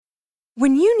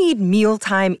When you need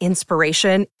mealtime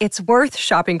inspiration, it's worth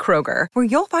shopping Kroger, where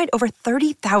you'll find over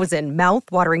 30,000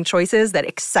 mouth-watering choices that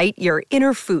excite your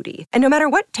inner foodie. And no matter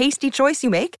what tasty choice you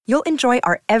make, you'll enjoy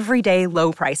our everyday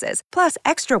low prices, plus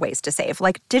extra ways to save,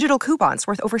 like digital coupons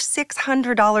worth over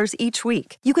 $600 each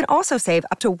week. You can also save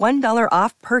up to $1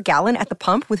 off per gallon at the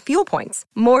pump with fuel points.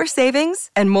 More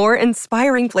savings and more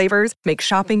inspiring flavors make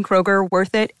shopping Kroger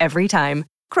worth it every time.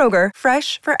 Kroger,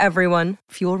 fresh for everyone.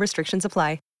 Fuel restrictions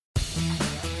apply.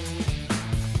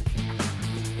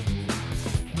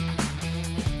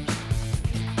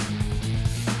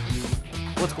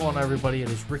 What's going on, everybody? It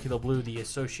is Ricky LeBlue, the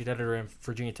Associate Editor and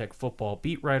Virginia Tech Football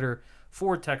Beat Writer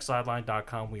for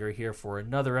TechSideline.com. We are here for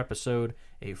another episode,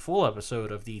 a full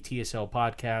episode of the TSL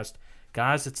podcast.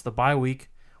 Guys, it's the bye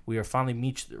week. We are finally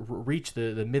reached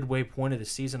the midway point of the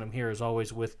season. I'm here, as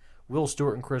always, with Will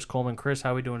Stewart and Chris Coleman. Chris,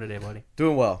 how are we doing today, buddy?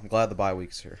 Doing well. I'm glad the bye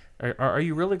week's here. Are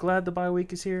you really glad the bye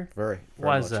week is here? Very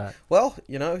Why much. is that? Well,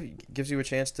 it gives you a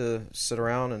chance to sit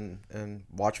around and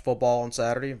watch football on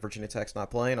Saturday. Virginia Tech's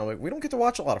not playing. We don't get to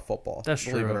watch a lot of football. That's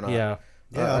believe true. it or not. Yeah.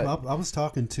 I was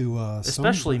talking to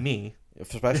especially me.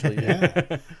 Especially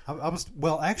you.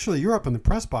 Actually, you're up in the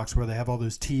press box where they have all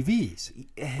those TVs,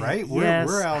 right?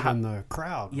 We're out in the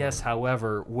crowd. Yes,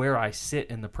 however, where I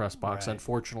sit in the press box,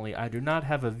 unfortunately, I do not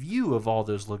have a view of all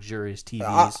those luxurious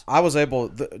TVs. I was able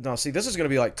this is going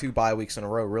to be like 2 bye weeks in a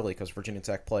row, really, because Virginia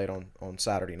Tech played on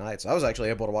Saturday nights. I was actually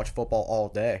able to watch football all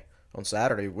day on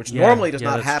Saturday, which normally does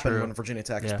not happen when Virginia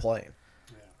Tech is playing.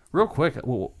 Real quick,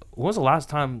 when was the last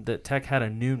time that Tech had a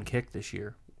noon kick this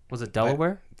year? Was it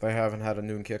Delaware? They haven't had a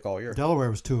noon kick all year. Delaware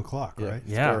was 2:00, right?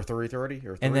 Yeah, or 3:30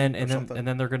 or 3, and then something.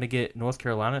 they're going to get North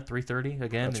Carolina at 3:30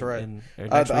 again. That's right.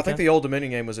 I think the Old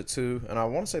Dominion game was at 2, and I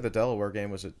want to say the Delaware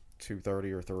game was at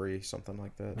 2:30 or 3, something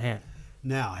like that. Man.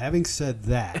 Now, having said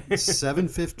that,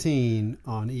 7:15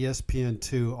 on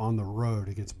ESPN2 on the road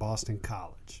against Boston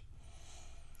College.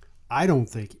 I don't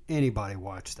think anybody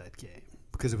watched that game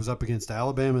because it was up against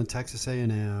Alabama and Texas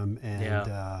A&M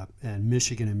and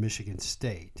Michigan and Michigan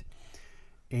State.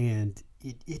 And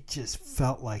it just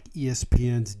felt like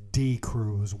ESPN's D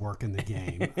crew was working the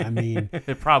game. I mean,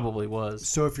 it probably was.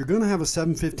 So if you're going to have a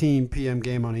 7:15 p.m.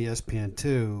 game on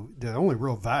ESPN2, the only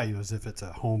real value is if it's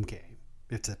a home game.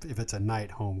 If it's a night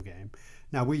home game.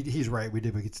 Now he's right. We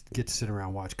get to sit around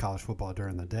and watch college football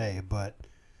during the day, but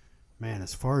man,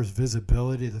 as far as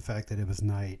visibility, the fact that it was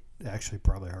night actually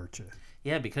probably hurt you.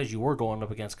 Yeah, because you were going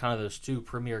up against kind of those 2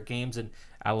 premier games, and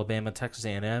Alabama, Texas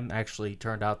A&M actually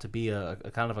turned out to be a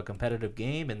kind of a competitive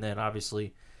game, and then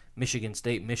obviously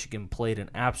Michigan played an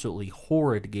absolutely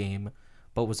horrid game,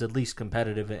 but was at least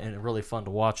competitive and really fun to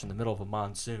watch in the middle of a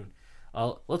monsoon.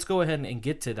 Let's go ahead and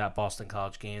get to that Boston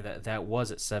College game that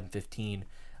was at 7:15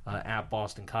 at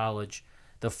Boston College.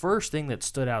 The first thing that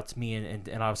stood out to me, and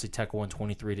obviously Tech won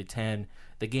 23-10,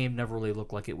 the game never really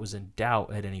looked like it was in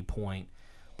doubt at any point.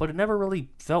 But it never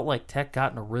really felt like Tech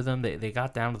got in a rhythm. They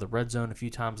got down to the red zone a few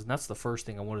times, and that's the first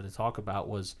thing I wanted to talk about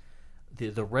was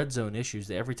the red zone issues.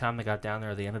 Every time they got down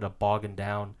there, they ended up bogging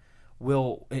down.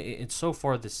 Will, and so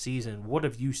far this season, what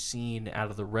have you seen out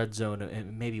of the red zone,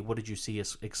 and maybe what did you see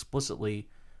explicitly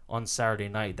on Saturday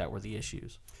night that were the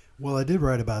issues? Well, I did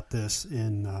write about this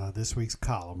in this week's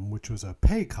column, which was a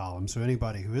pay column. So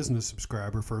anybody who isn't a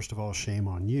subscriber, first of all, shame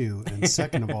on you. And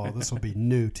second of all, this will be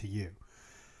new to you.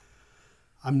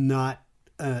 I'm not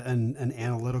an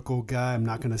analytical guy. I'm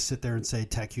not going to sit there and say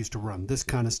Tech used to run this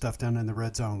kind of stuff down in the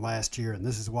red zone last year, and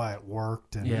this is why it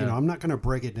worked. And I'm not going to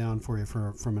break it down for you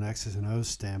from an X's and O's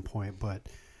standpoint. But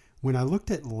when I looked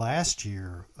at last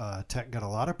year, Tech got a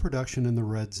lot of production in the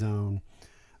red zone.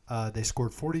 They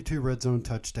scored 42 red zone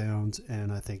touchdowns,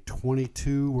 and I think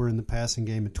 22 were in the passing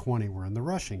game and 20 were in the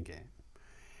rushing game.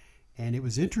 And it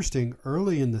was interesting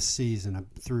early in the season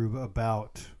through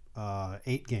about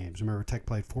 8 games. Remember, Tech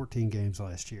played 14 games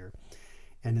last year.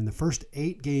 And in the first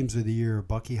 8 games of the year,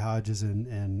 Bucky Hodges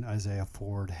and Isaiah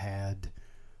Ford had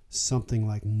something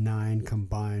like 9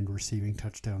 combined receiving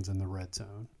touchdowns in the red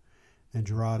zone. And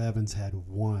Gerard Evans had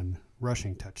 1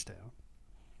 rushing touchdown.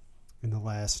 In the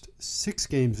last 6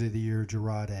 games of the year,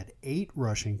 Gerard had 8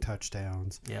 rushing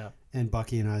touchdowns. Yeah. And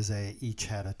Bucky and Isaiah each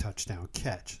had a touchdown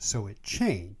catch. So it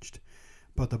changed.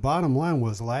 But the bottom line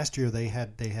was last year they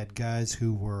had guys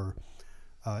who were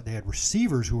they had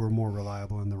receivers who were more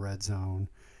reliable in the red zone,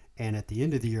 and at the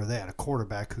end of the year they had a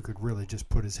quarterback who could really just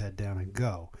put his head down and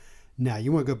go. Now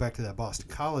you want to go back to that Boston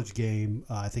College game.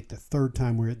 I think the third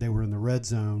time they were in the red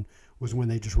zone was when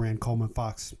they just ran Coleman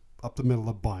Fox up the middle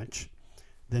a bunch.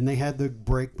 Then they had the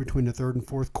break between the third and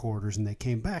fourth quarters, and they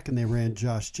came back and they ran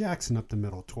Josh Jackson up the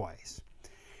middle twice.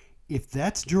 if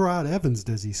that's Gerard Evans,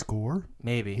 does he score?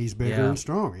 Maybe. He's bigger and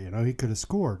stronger. He could have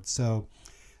scored. So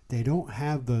they don't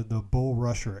have the bull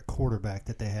rusher at quarterback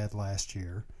that they had last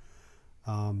year.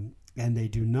 And they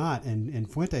do not.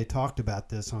 And Fuente talked about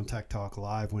this on Tech Talk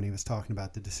Live when he was talking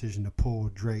about the decision to pull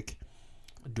Drake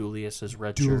Julius's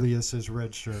red shirt.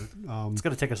 It's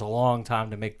going to take us a long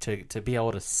time to be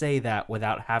able to say that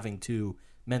without having to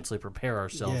mentally prepare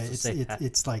ourselves to say that.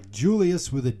 It's like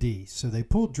Julius with a D. So they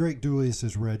pulled Drake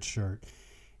Julius's red shirt.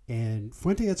 And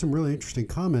Fuente had some really interesting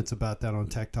comments about that on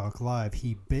Tech Talk Live.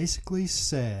 He basically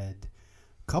said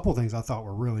a couple things I thought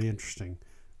were really interesting.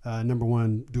 Number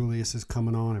one, Julius is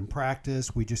coming on in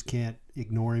practice. We just can't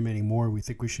ignore him anymore. We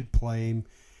think we should play him.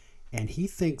 And he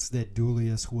thinks that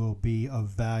Julius will be of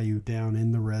value down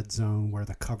in the red zone where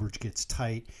the coverage gets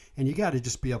tight. And you got to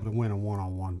just be able to win a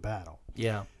one-on-one battle.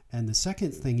 Yeah. And the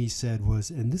second thing he said was,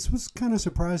 and this was kind of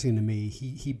surprising to me,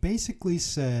 he basically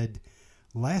said,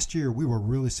 last year we were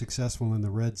really successful in the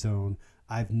red zone.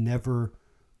 I've never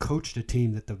coached a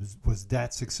team that was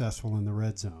that successful in the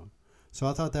red zone. So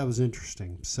I thought that was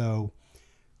interesting. So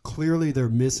clearly they're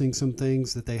missing some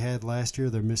things that they had last year.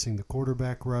 They're missing the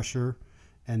quarterback rusher,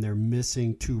 and they're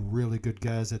missing two really good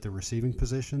guys at the receiving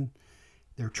position.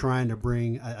 They're trying to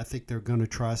bring, I think they're going to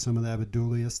try some of that with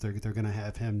Julius. They're going to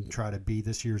have him try to be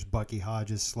this year's Bucky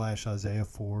Hodges / Isaiah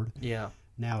Ford. Yeah.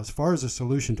 Now, as far as a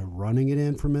solution to running it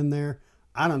in from in there,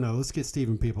 I don't know. Let's get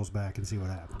Stephen Peoples back and see what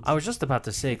happens. I was just about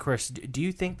to say, Chris, do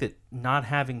you think that not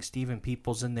having Stephen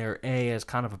Peoples in there, A, as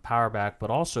kind of a power back, but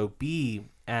also B,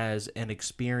 as an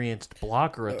experienced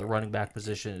blocker at the running back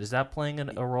position, is that playing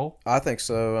a role? I think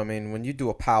so. I mean, when you do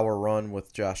a power run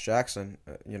with Josh Jackson,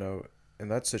 in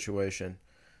that situation,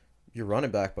 your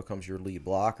running back becomes your lead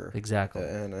blocker. Exactly.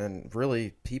 And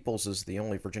really, Peoples is the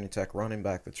only Virginia Tech running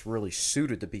back that's really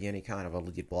suited to be any kind of a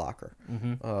lead blocker,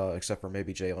 except for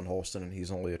maybe Jalen Holston, and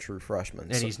he's only a true freshman.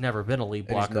 And he's never been a lead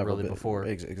blocker before.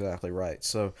 Exactly right.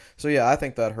 So yeah, I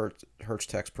think that hurts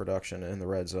Tech's production in the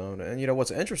red zone. And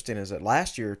what's interesting is that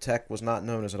last year Tech was not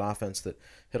known as an offense that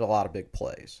hit a lot of big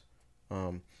plays.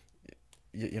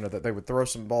 That they would throw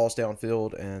some balls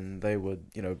downfield, and they would,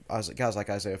 guys like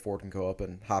Isaiah Ford can go up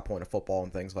and high point a football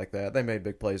and things like that. They made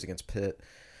big plays against Pitt,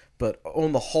 but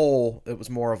on the whole, it was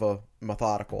more of a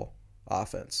methodical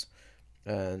offense,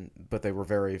 but they were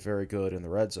very, very good in the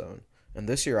red zone. And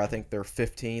this year, I think they're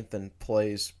 15th in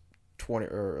plays 20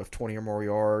 or more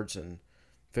yards, and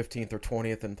 15th or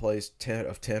 20th in plays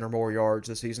 10 or more yards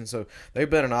this season. So they've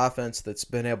been an offense that's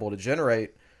been able to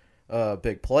generate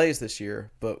big plays this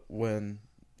year, but when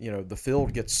the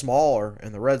field gets smaller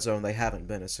in the red zone, they haven't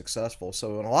been as successful.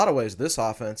 So in a lot of ways, this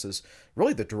offense is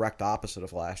really the direct opposite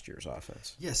of last year's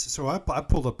offense. Yes, so I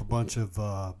pulled up a bunch of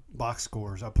box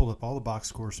scores. I pulled up all the box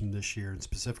scores from this year, and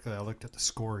specifically I looked at the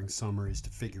scoring summaries to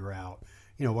figure out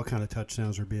what kind of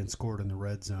touchdowns are being scored in the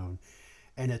red zone.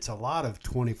 And it's a lot of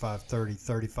 25, 30,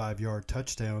 35-yard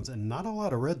touchdowns and not a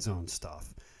lot of red zone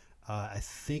stuff. I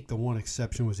think the one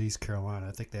exception was East Carolina.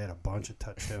 I think they had a bunch of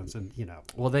touchdowns, and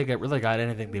Well, they really got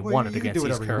anything they wanted against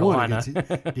East Carolina.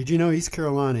 Did you know East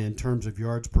Carolina, in terms of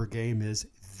yards per game, is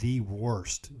the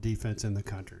worst defense in the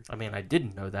country? I mean, I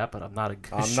didn't know that, but I'm not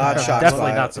shocked.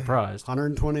 Definitely not surprised.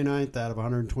 129th out of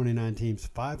 129 teams,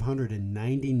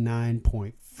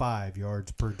 599.5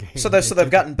 yards per game. So they've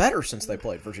gotten better since they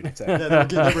played Virginia Tech. They're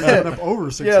getting up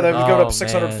over 600. Yeah, they've gone up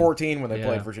 614 when they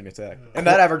played Virginia Tech, and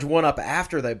that average went up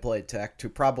after they played Tech to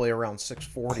probably around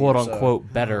 640. Quote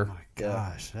unquote better. Oh my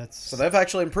gosh, so they've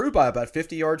actually improved by about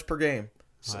 50 yards per game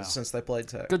since they played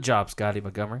Tech. Good job, Scotty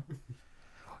Montgomery.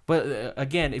 But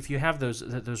again, if you have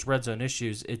those red zone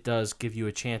issues, it does give you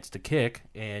a chance to kick.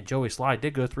 And Joey Slye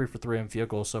did go 3 for 3 on field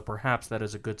goals, so perhaps that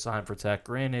is a good sign for Tech.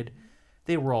 Granted,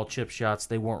 they were all chip shots;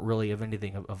 they weren't really of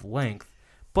anything of length.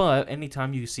 But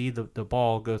anytime you see the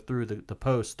ball go through the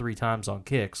post 3 times on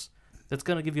kicks, that's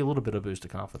going to give you a little bit of boost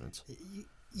of confidence.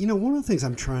 One of the things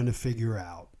I'm trying to figure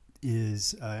out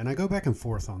is, and I go back and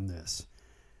forth on this: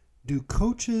 do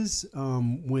coaches,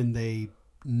 when they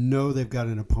know they've got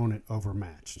an opponent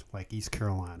overmatched, like East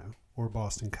Carolina or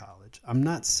Boston College. I'm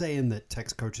not saying that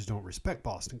Tech's coaches don't respect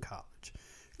Boston College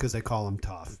because they call them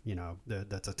tough.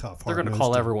 That's a tough. They're going to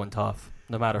call everyone tough,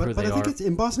 no matter who they are. But I think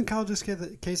in Boston College's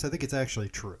case, I think it's actually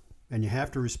true. And you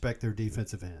have to respect their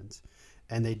defensive ends.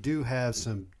 And they do have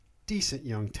some decent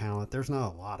young talent. There's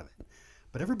not a lot of it.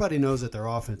 But everybody knows that their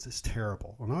offense is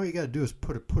terrible. And all you got to do is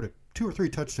put 2 or 3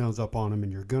 touchdowns up on them,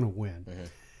 and you're going to win. Mm-hmm.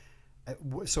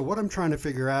 So what I'm trying to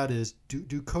figure out is,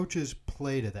 do coaches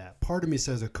play to that? Part of me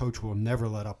says a coach will never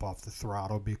let up off the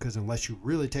throttle, because unless you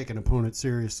really take an opponent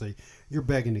seriously, you're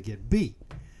begging to get beat.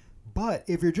 But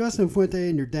if you're Justin Fuente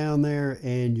and you're down there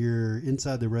and you're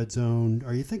inside the red zone,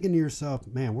 are you thinking to yourself,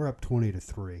 man, we're up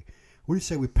 20-3. What do you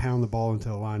say we pound the ball into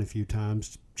the line a few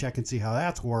times, check and see how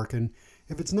that's working?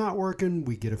 If it's not working,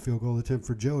 we get a field goal attempt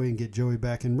for Joey and get Joey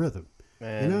back in rhythm.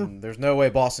 And there's no way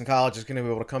Boston College is going to be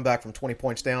able to come back from 20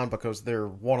 points down because they're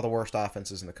one of the worst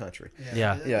offenses in the country.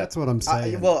 Yeah. That's what I'm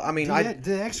saying. Do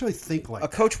they actually think like a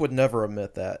coach would never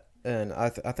admit that, and I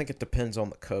think it depends on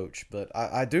the coach. But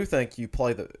I do think you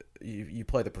play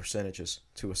the percentages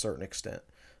to a certain extent.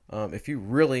 If you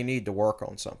really need to work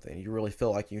on something, you really feel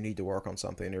like you need to work on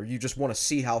something, or you just want to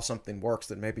see how something works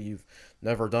that maybe you've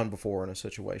never done before in a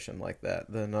situation like that,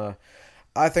 then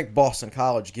I think Boston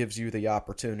College gives you the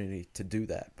opportunity to do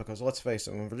that. Because let's face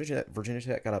it, when Virginia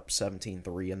Tech got up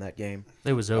 17-3 in that game,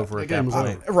 It was over at that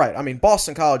point. right? I mean,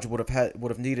 Boston College would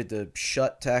have needed to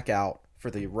shut Tech out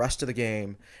for the rest of the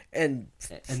game and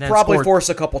then probably force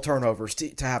a couple turnovers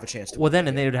to have a chance to Well, then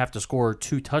they would have to score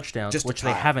 2 touchdowns, Just to which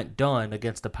they tie. haven't done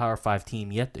against the Power 5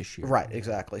 team yet this year. Right,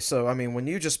 exactly. So, I mean, when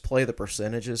you just play the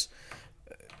percentages,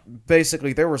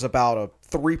 basically there was about a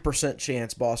 3%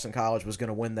 chance Boston College was going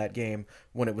to win that game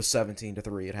when it was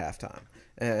 17-3 at halftime.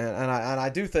 And I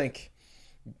do think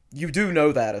you do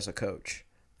know that as a coach,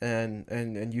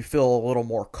 and you feel a little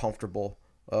more comfortable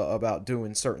about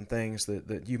doing certain things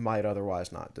that you might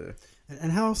otherwise not do.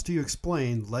 And how else do you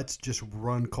explain, let's just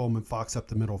run Coleman Fox up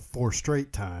the middle 4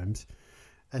 straight times,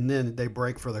 and then they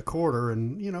break for the quarter,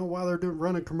 and, while they're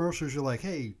running commercials, you're like,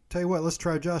 hey, tell you what, let's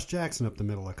try Josh Jackson up the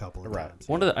middle a couple of times.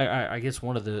 I guess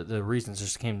one of the reasons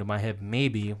just came to my head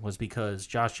maybe was because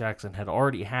Josh Jackson had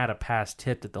already had a pass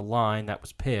tipped at the line that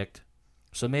was picked.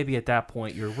 So maybe at that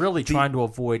point you're really trying to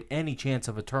avoid any chance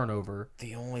of a turnover.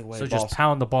 The only way just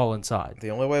pound the ball inside.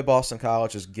 The only way Boston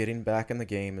College is getting back in the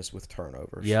game is with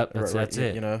turnovers. Yep, that's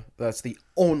it. That's the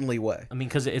only way. I mean,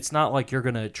 because it's not like you're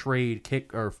going to trade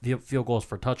kick or field goals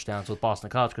for touchdowns with Boston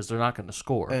College because they're not going to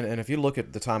score. And if you look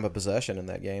at the time of possession in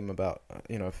that game, about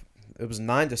it was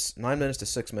 9 minutes to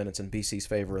 6 minutes in BC's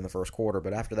favor in the first quarter,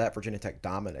 but after that Virginia Tech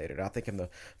dominated. I think in the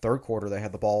third quarter they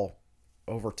had the ball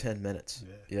over 10 minutes.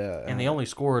 Yeah. And they only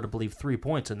scored, I believe, 3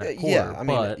 points in that quarter.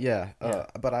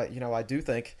 But I do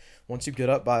think once you get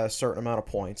up by a certain amount of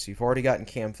points, you've already gotten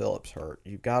Cam Phillips hurt.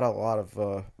 You've got a lot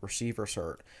of receivers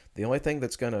hurt. The only thing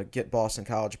that's going to get Boston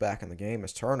College back in the game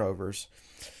is turnovers.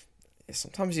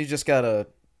 Sometimes you just got to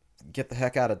get the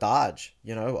heck out of Dodge.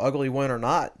 Ugly win or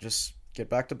not, just get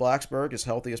back to Blacksburg as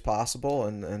healthy as possible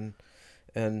and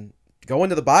go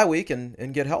into the bye week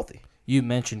and get healthy. You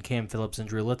mentioned Cam Phillips'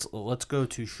 injury. Let's go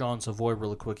to Sean Savoy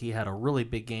really quick. He had a really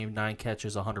big game, 9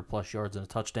 catches, 100-plus yards, and a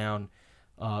touchdown.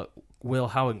 Will,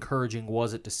 how encouraging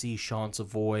was it to see Sean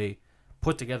Savoy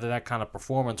put together that kind of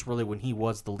performance really when he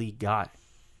was the lead guy?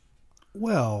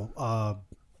 Well,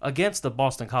 against the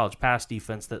Boston College pass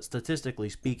defense that, statistically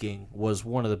speaking, was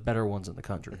one of the better ones in the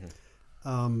country.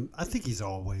 I think he's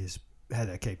always had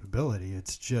that capability.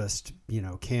 It's just,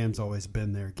 Cam's always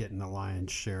been there getting the lion's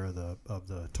share of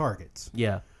the targets.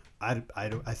 Yeah. I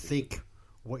think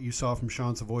what you saw from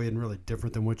Sean Savoy isn't really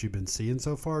different than what you've been seeing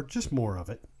so far, just more of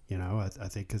it. I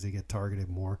think because he get targeted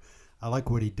more. I like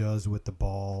what he does with the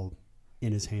ball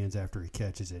in his hands after he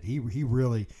catches it.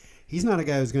 He's not a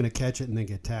guy who's going to catch it and then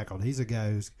get tackled. He's a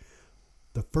guy who's,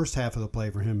 the first half of the play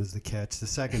for him is the catch. The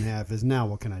second half is, now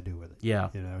what can I do with it? Yeah.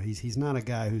 He's not a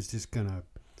guy who's just going to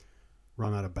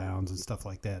run out of bounds and stuff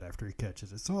like that after he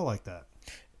catches it. It's all like that.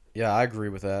 Yeah, I agree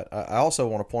with that. I also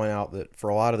want to point out that for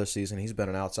a lot of the season, he's been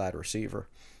an outside receiver,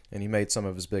 and he made some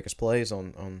of his biggest plays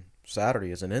on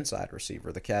Saturday as an inside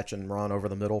receiver. The catch and run over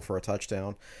the middle for a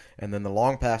touchdown, and then the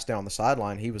long pass down the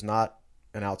sideline, he was not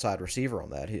an outside receiver on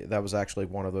that. That was actually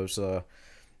one of those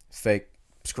fake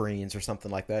screens or something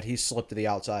like that. He slipped to the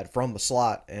outside from the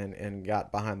slot and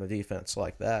got behind the defense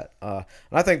like that. And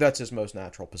I think that's his most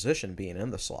natural position, being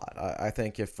in the slot. I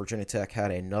think if Virginia Tech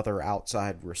had another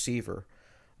outside receiver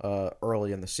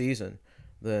early in the season,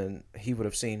 then he would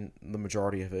have seen the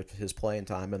majority of his playing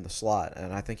time in the slot.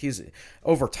 And I think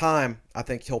over time, I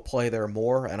think he'll play there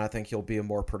more, and I think he'll be a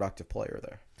more productive player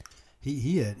there.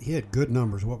 He had good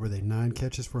numbers. What were they? 9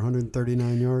 catches for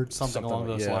 139 yards. Something along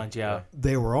those lines. Yeah.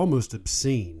 They were almost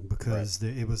obscene because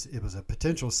it was a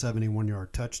potential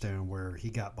 71-yard touchdown where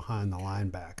he got behind the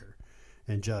linebacker,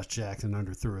 and Josh Jackson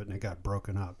underthrew it and it got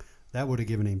broken up. That would have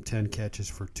given him 10 catches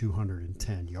for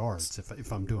 210 yards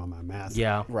if I'm doing my math.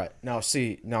 Yeah. Right. Now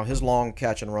his long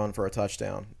catch and run for a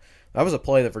touchdown. That was a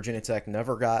play that Virginia Tech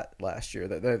never got last year.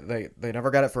 They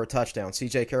never got it for a touchdown.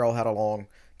 C.J. Carroll had a long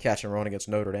catch and run against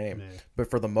Notre Dame. Yeah. But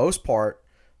for the most part,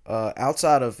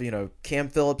 outside of Cam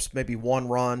Phillips, maybe one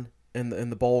run in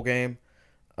the bowl game,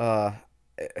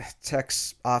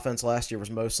 Tech's offense last year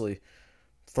was mostly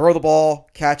throw the ball,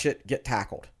 catch it, get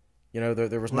tackled.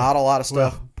 There was not a lot of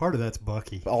stuff. Well, part of that's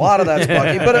Bucky. A lot of that's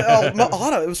Bucky, but a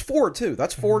lot of it was Ford too.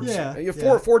 That's Ford's.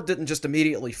 Ford didn't just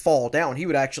immediately fall down; he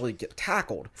would actually get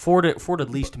tackled. Ford at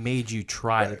least made you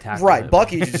try to tackle. Right, it.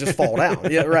 Bucky just fall down.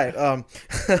 Yeah, right.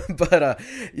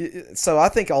 So I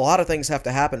think a lot of things have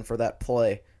to happen for that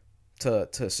play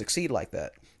to succeed like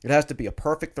that. It has to be a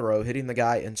perfect throw, hitting the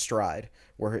guy in stride,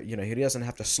 where he doesn't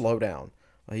have to slow down.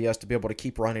 He has to be able to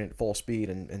keep running at full speed,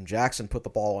 and Jackson put the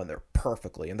ball in there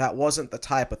perfectly. And that wasn't the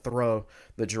type of throw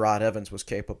that Gerard Evans was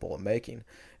capable of making.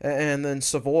 And then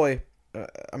Savoy,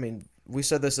 we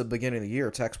said this at the beginning of the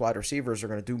year, Tech's wide receivers are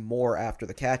going to do more after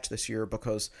the catch this year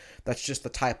because that's just the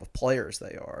type of players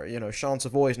they are. Sean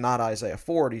Savoy is not Isaiah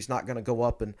Ford. He's not going to go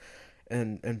up and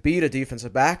beat a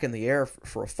defensive back in the air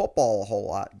for a football a whole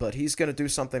lot, but he's going to do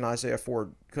something Isaiah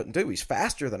Ford couldn't do. He's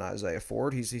faster than Isaiah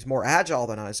Ford. He's more agile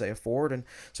than Isaiah Ford, and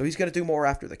so he's going to do more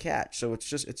after the catch. So it's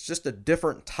just a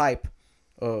different type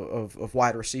of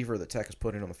wide receiver that Tech is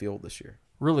putting on the field this year.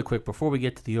 Really quick, before we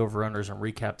get to the over-unders and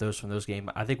recap those from those games,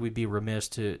 I think we'd be remiss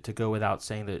to go without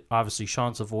saying that obviously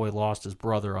Sean Savoy lost his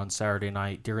brother on Saturday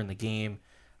night during the game.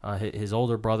 His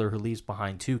older brother, who leaves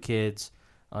behind 2 kids.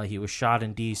 He was shot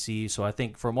in D.C., so I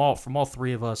think from all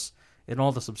 3 of us and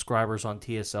all the subscribers on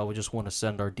TSL, we just want to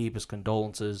send our deepest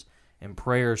condolences and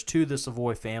prayers to the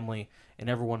Savoy family and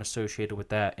everyone associated with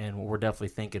that, and we're definitely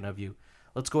thinking of you.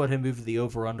 Let's go ahead and move to the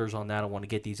over-unders on that. I want to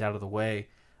get these out of the way.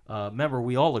 Remember,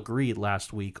 we all agreed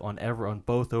last week on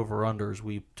both over-unders.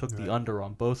 We took the under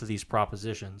on both of these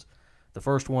propositions. The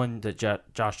first one, that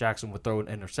Josh Jackson would throw an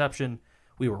interception.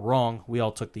 We were wrong. We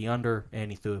all took the under,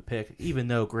 and he threw a pick, even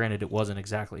though, granted, it wasn't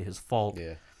exactly his fault.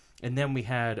 Yeah. And then we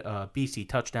had BC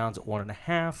touchdowns at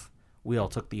 1.5. We all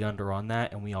took the under on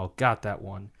that, and we all got that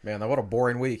one. Man, what a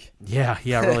boring week. Yeah,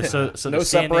 really. So no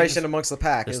separation amongst the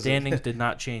pack. The standings did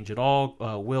not change at all.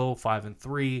 Will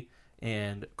 5-3,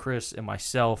 and Chris and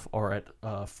myself are at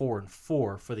 4-4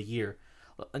 for the year.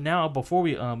 Now, before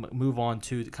we move on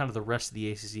to kind of the rest of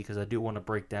the ACC, because I do want to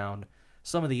break down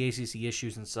some of the ACC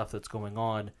issues and stuff that's going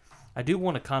on, I do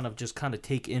want to kind of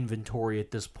take inventory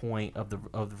at this point of the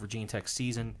Virginia Tech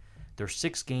season. They're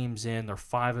 6 games in. They're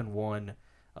 5-1.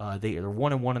 They're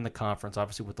 1-1 in the conference,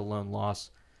 obviously with the lone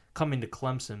loss coming to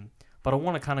Clemson. But I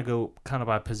want to go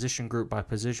by position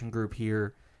group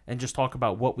here and just talk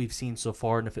about what we've seen so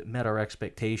far and if it met our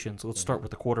expectations. Let's start with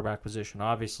the quarterback position.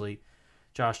 Obviously,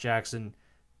 Josh Jackson,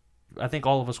 I think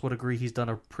all of us would agree he's done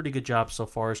a pretty good job so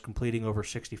far. He's completing over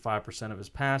 65% of his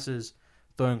passes,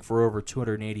 throwing for over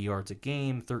 280 yards a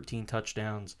game, 13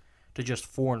 touchdowns to just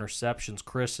 4 interceptions.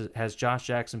 Chris, has Josh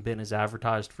Jackson been as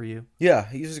advertised for you? Yeah,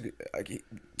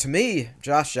 to me,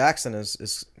 Josh Jackson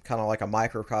is kind of like a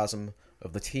microcosm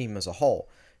of the team as a whole.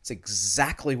 It's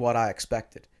exactly what I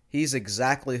expected. He's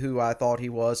exactly who I thought he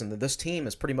was, and this team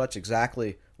is pretty much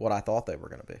exactly what I thought they were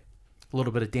going to be. A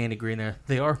little bit of Danny Green there.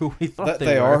 They are who we thought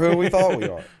they were. are who we thought we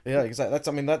are. Yeah, exactly.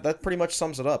 That pretty much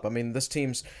sums it up. I mean, this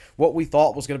team's what we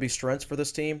thought was going to be strengths for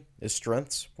this team is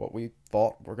strengths. What we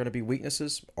thought were going to be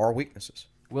weaknesses are weaknesses.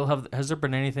 Will, has there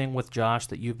been anything with Josh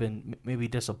that you've been maybe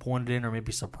disappointed in or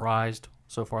maybe surprised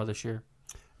so far this year?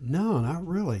 No, not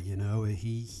really.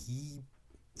 He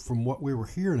from what we were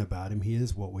hearing about him, he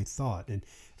is what we thought. And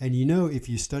if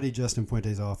you study Justin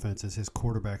Fuente's offenses, his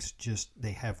quarterbacks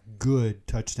they have good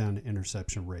touchdown to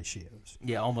interception ratios.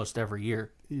 Yeah, almost every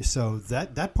year. So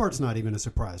that part's not even a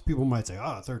surprise. People might say,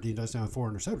 13 touchdowns,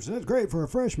 4 interceptions. That's great for a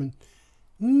freshman.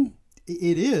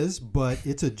 It is, but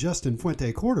it's a Justin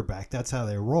Fuente quarterback. That's how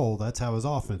they roll. That's how his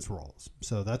offense rolls.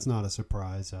 So that's not a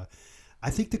surprise. I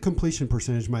think the completion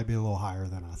percentage might be a little higher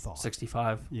than I thought.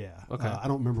 65? Yeah. Okay. I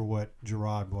don't remember what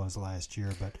Gerard was last year,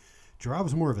 but Gerard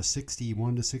was more of a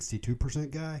 61 to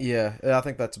 62% guy. Yeah, I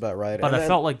think that's about right. But I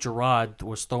felt like Gerard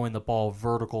was throwing the ball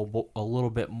vertical a little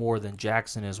bit more than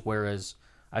Jackson is, whereas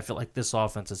I feel like this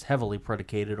offense is heavily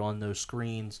predicated on those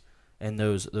screens and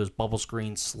those bubble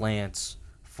screens, slants,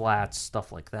 flats,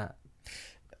 stuff like that.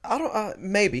 I don't.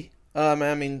 Maybe.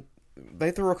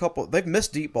 They threw they've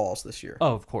missed deep balls this year.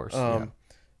 Oh, of course.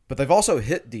 But they've also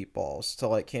hit deep balls to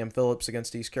like Cam Phillips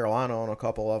against East Carolina on a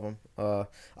couple of them. I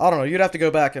don't know. You'd have to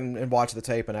go back and watch the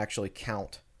tape and actually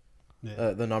count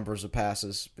the numbers of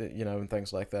passes, and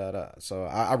things like that. So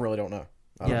I really don't know.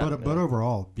 But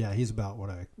overall, he's about what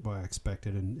I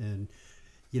expected. And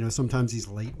sometimes he's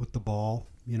late with the ball,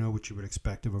 which you would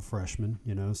expect of a freshman,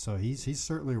 So he's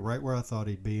certainly right where I thought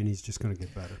he'd be, and he's just going to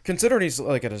get better. Considering he's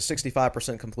like at a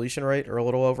 65% completion rate or a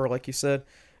little over, like you said,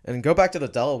 And go back to the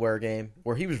Delaware game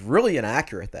where he was really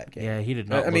inaccurate that game. Yeah, he did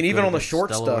not. I mean, look even good on the against short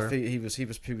Delaware.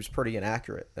 stuff, he was pretty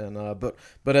inaccurate. And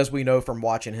but as we know from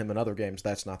watching him in other games,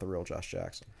 that's not the real Josh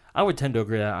Jackson. I would tend to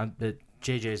agree that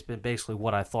JJ has been basically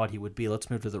what I thought he would be.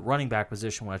 Let's move to the running back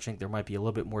position, where I think there might be a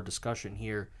little bit more discussion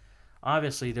here.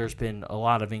 Obviously, there's been a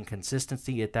lot of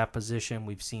inconsistency at that position.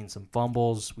 We've seen some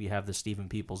fumbles. We have the Stephen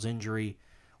Peoples injury,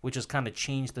 which has kind of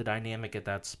changed the dynamic at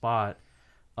that spot.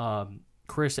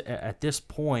 Chris, at this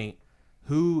point,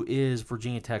 who is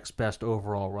Virginia Tech's best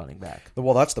overall running back?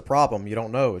 Well, that's the problem. You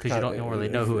don't know Because you don't really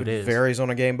know who it is. Varies on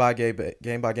a game by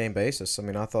game basis. I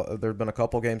mean, I thought there'd been a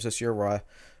couple games this year where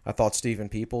I thought Stephen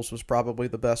Peoples was probably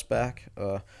the best back.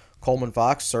 Coleman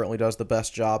Fox certainly does the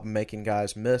best job making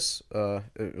guys miss,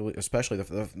 especially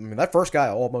that first guy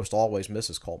almost always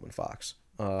misses Coleman Fox.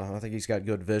 I think he's got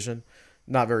good vision.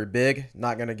 Not very big,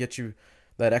 not going to get you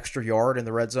that extra yard in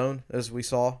the red zone as we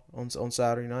saw on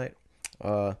Saturday night.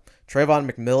 Trayvon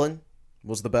McMillan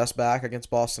was the best back against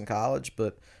Boston College,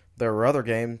 but there were other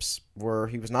games where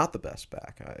he was not the best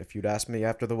back. If you'd asked me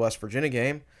after the West Virginia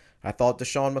game, I thought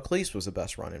Deshaun McLeese was the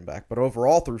best running back. But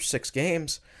overall, through 6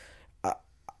 games,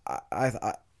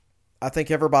 I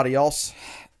think everybody else,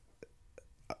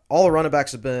 all the running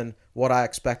backs have been what I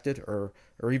expected, or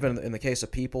even in the case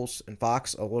of Peoples and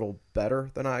Fox, a little better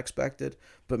than I expected.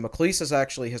 But McLeese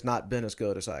has not been as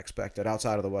good as I expected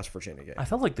outside of the West Virginia game. I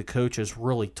felt like the coaches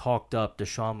really talked up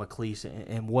Deshaun McLeese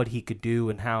and what he could do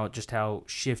and how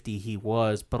shifty he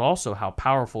was, but also how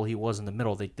powerful he was in the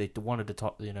middle. They wanted to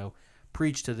talk,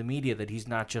 preach to the media that he's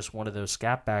not just one of those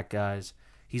scat back guys.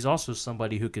 He's also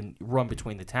somebody who can run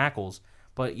between the tackles.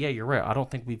 But yeah, you're right. I don't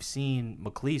think we've seen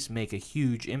McLeese make a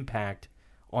huge impact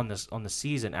on the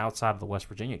season outside of the West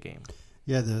Virginia game.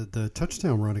 Yeah, the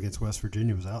touchdown run against West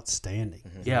Virginia was outstanding.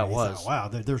 Mm-hmm. Yeah, it was. Wow,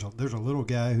 there's a little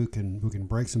guy who can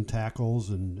break some tackles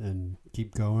and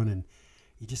keep going, and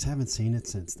you just haven't seen it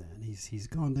since then. He's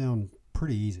gone down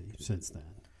pretty easy since then.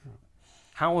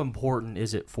 How important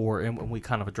is it for, and we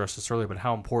kind of addressed this earlier, but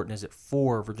how important is it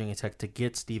for Virginia Tech to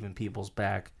get Stephen Peoples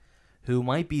back, who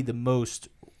might be the most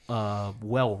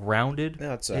well-rounded,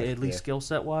 at least skill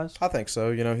set wise? I think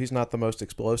so. He's not the most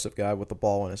explosive guy with the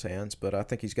ball in his hands, but I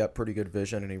think he's got pretty good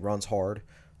vision and he runs hard.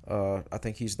 I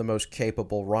think he's the most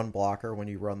capable run blocker when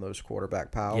you run those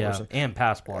quarterback powers. Yeah, and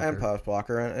pass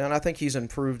blocker. And I think he's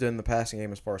improved in the passing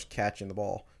game as far as catching the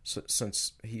ball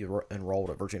since he enrolled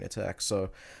at Virginia Tech.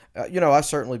 So, I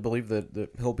certainly believe that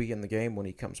he'll be in the game when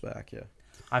he comes back, yeah.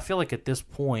 I feel like at this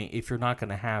point, if you're not going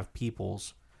to have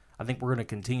Peoples, I think we're going to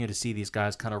continue to see these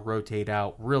guys kind of rotate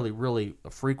out really, really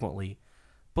frequently.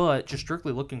 But just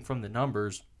strictly looking from the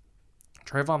numbers,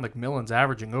 Trayvon McMillan's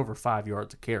averaging over 5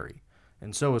 yards a carry.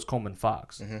 And so is Coleman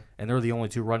Fox. Mm-hmm. And they're the only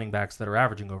 2 running backs that are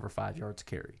averaging over 5 yards a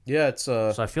carry. Yeah, it's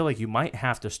so I feel like you might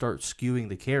have to start skewing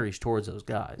the carries towards those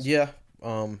guys. Yeah,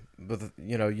 but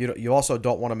you also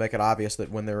don't want to make it obvious that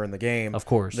when they're in the game, of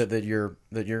course, that you're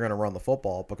going to run the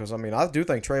football, because I do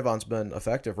think Trayvon's been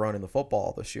effective running the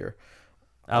football this year.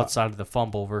 Outside of the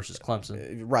fumble versus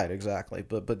Clemson. Right, exactly.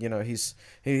 But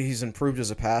he's improved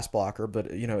as a pass blocker. But,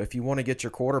 if you want to get your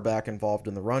quarterback involved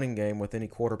in the running game with any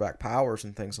quarterback powers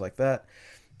and things like that,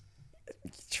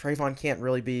 Trayvon can't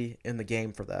really be in the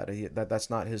game for that. That's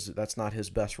not his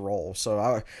best role.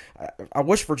 So I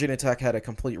wish Virginia Tech had a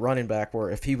complete running back where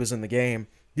if he was in the game,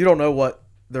 you don't know what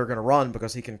they're going to run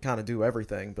because he can kind of do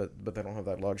everything, but they don't have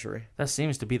that luxury. That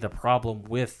seems to be the problem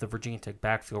with the Virginia Tech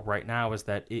backfield right now, is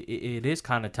that it is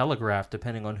kind of telegraphed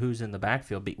depending on who's in the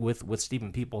backfield with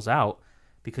Stephen Peoples out,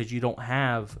 because you don't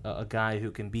have a guy who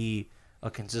can be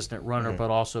a consistent runner, mm-hmm. but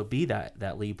also be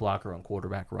that lead blocker on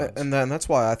quarterback runs. And then that's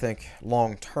why I think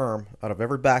long term, out of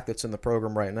every back that's in the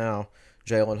program right now,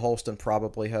 Jalen Holston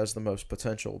probably has the most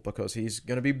potential, because he's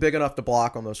going to be big enough to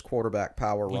block on those quarterback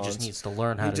power runs. He just needs to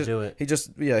learn how to do it. He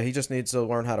just needs to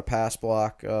learn how to pass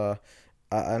block.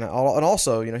 And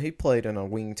also, he played in a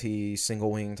wing T,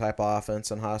 single wing type offense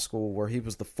in high school where he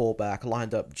was the fullback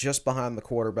lined up just behind the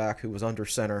quarterback who was under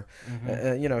center.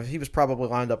 Mm-hmm. He was probably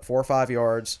lined up 4 or 5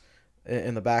 yards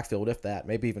in the backfield, if that,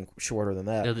 maybe even shorter than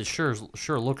that. Yeah, it sure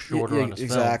looks shorter on his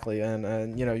exactly. film.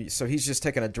 And so he's just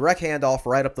taking a direct handoff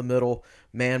right up the middle,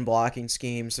 man blocking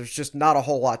schemes. There's just not a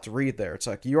whole lot to read there. It's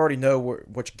like you already know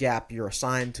which gap you're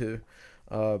assigned to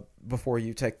before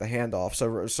you take the handoff.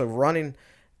 So running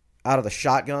out of the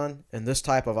shotgun in this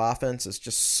type of offense is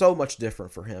just so much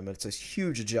different for him. It's a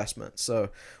huge adjustment.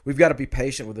 So we've got to be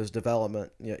patient with his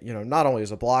development, not only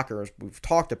as a blocker, as we've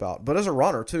talked about, but as a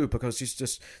runner too, because it's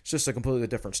just a completely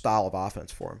different style of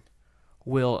offense for him.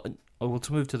 Well,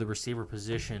 let's move to the receiver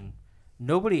position.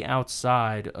 Nobody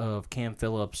outside of Cam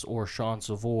Phillips or Sean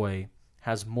Savoy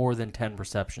has more than 10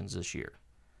 receptions this year.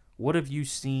 What have you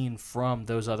seen from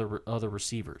those other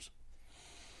receivers?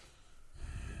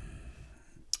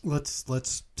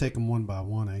 Let's take them one by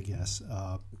one, I guess.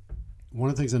 One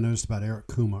of the things I noticed about Eric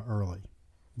Kuma early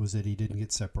was that he didn't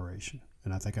get separation.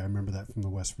 And I think I remember that from the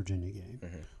West Virginia game.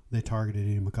 Mm-hmm. They targeted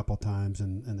him a couple times,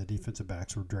 and the defensive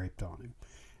backs were draped on him.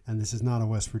 And this is not a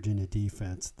West Virginia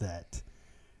defense that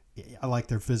 – I like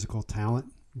their physical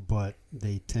talent, but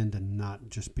they tend to not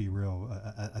just be real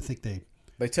I think they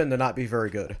tend to not be very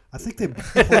good. I think they looking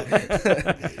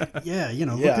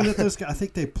at those guys, I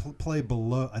think they play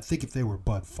below – I think if they were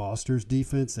Bud Foster's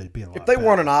defense, they'd be a lot If they better.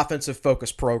 weren't an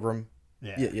offensive-focused program,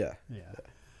 yeah.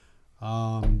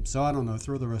 So I don't know.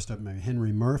 Throw the rest up. Maybe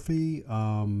Henry Murphy.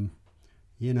 Henry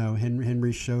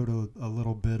showed a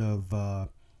little bit of.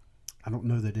 I don't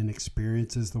know that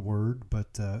inexperience is the word,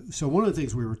 but so one of the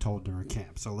things we were told during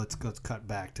camp. So let's cut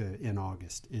back to in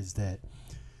August is that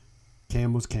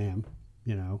Cam was Cam,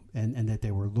 and that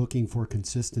they were looking for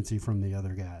consistency from the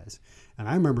other guys. And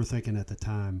I remember thinking at the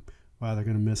time, wow, they're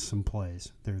going to miss some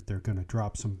plays. They're going to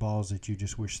drop some balls that you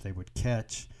just wish they would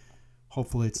catch.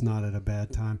 Hopefully it's not at a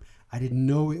bad time. I didn't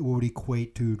know it would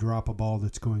equate to drop a ball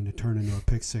that's going to turn into a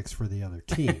pick six for the other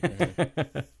team.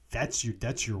 That's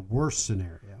your worst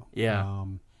scenario. Yeah.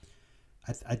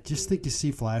 I just think you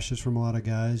see flashes from a lot of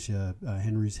guys.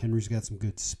 Henry's got some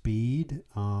good speed.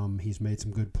 He's made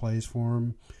some good plays for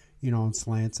him, on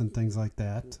slants and things like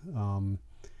that.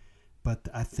 But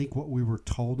I think what we were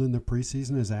told in the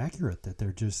preseason is accurate, that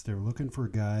they're looking for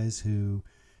guys who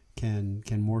can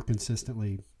more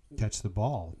consistently catch the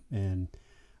ball. And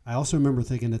I also remember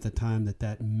thinking at the time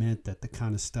that meant that the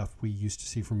kind of stuff we used to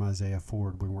see from Isaiah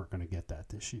Ford, we weren't going to get that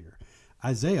this year.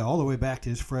 Isaiah, all the way back to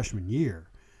his freshman year,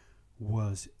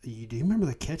 do you remember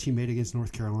the catch he made against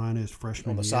North Carolina his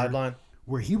freshman year? On the sideline?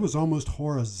 Where he was almost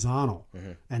horizontal,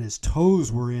 and his toes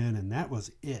were in, and that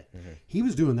was it. Mm-hmm. He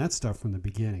was doing that stuff from the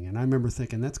beginning, and I remember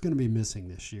thinking that's going to be missing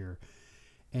this year.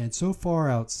 And so far,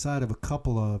 outside of a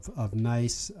couple of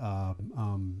nice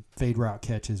fade route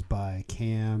catches by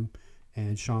Cam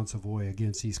and Sean Savoy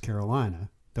against East Carolina,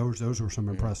 those were some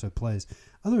impressive plays.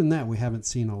 Other than that, we haven't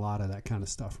seen a lot of that kind of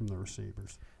stuff from the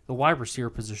receivers. The wide receiver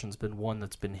position's been one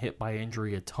that's been hit by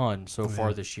injury a ton so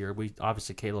far this year.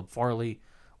 Obviously Caleb Farley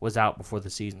was out before the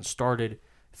season started.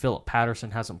 Philip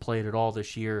Patterson hasn't played at all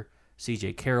this year.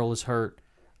 C.J. Carroll is hurt.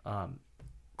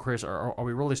 Chris, are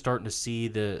we really starting to see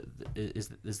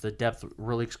is the depth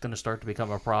really going to start to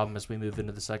become a problem as we move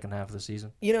into the second half of the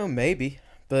season? Maybe,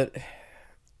 but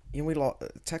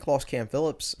Tech lost Cam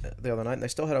Phillips the other night, and they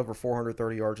still had over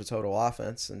 430 yards of total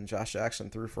offense, and Josh Jackson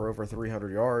threw for over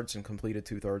 300 yards and completed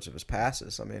 2/3 of his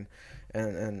passes. I mean,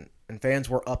 and fans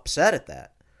were upset at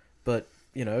that, but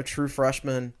true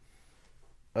freshman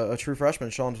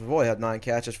Sean Savoy had 9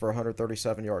 catches for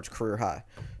 137 yards, career high.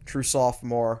 True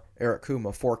sophomore Eric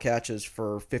Kuma, 4 catches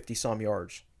for 50-some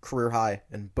yards, career high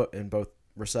in both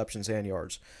receptions and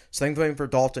yards. Same thing for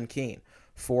Dalton Keene,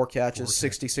 4 catches,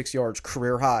 66 yards,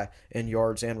 career high in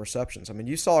yards and receptions. I mean,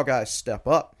 you saw guys step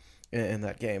up in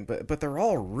that game, but they're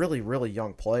all really, really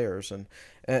young players, and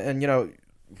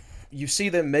you see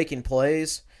them making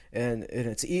plays. And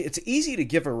it's easy to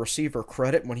give a receiver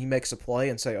credit when he makes a play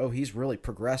and say, oh, he's really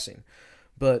progressing.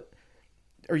 But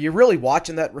are you really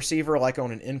watching that receiver like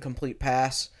on an incomplete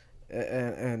pass?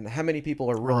 And how many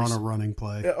people are really... Or on a running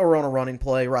play. Or on a running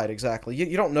play, right, exactly.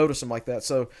 You don't notice them like that.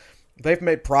 So they've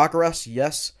made progress,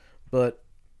 yes, but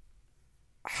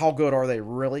how good are they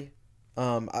really?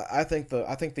 I think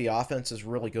the offense is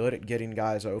really good at getting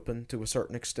guys open to a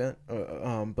certain extent,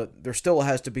 but there still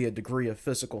has to be a degree of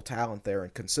physical talent there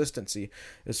and consistency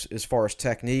as far as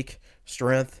technique,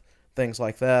 strength, things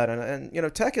like that.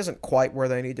 And Tech isn't quite where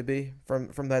they need to be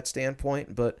from that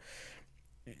standpoint. But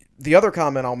the other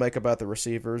comment I'll make about the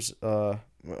receivers, I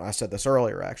said this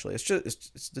earlier actually,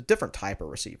 it's a different type of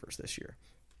receivers this year.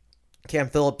 Cam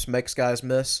Phillips makes guys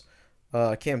miss.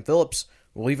 Cam Phillips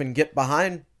will even get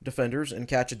behind defenders and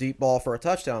catch a deep ball for a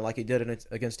touchdown like he did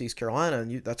against East Carolina,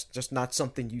 and that's just not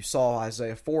something you saw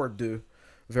Isaiah Ford do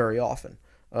very often.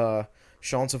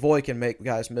 Sean Savoy can make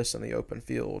guys miss in the open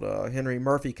field. Henry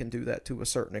Murphy can do that to a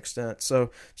certain extent.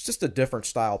 So it's just a different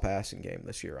style passing game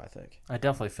this year, I think. I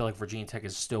definitely feel like Virginia Tech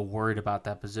is still worried about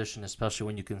that position, especially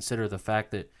when you consider the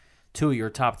fact that 2 of your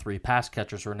top 3 pass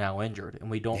catchers are now injured, and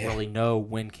we don't really know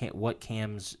what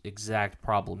Cam's exact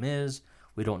problem is.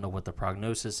 We don't know what the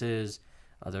prognosis is.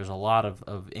 There's a lot of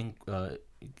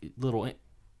little,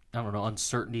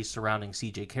 uncertainty surrounding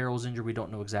C.J. Carroll's injury. We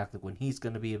don't know exactly when he's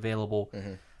going to be available.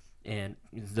 Mm-hmm. And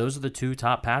those are the 2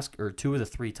 of the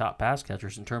 3 top pass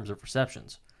catchers in terms of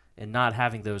receptions. And not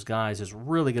having those guys is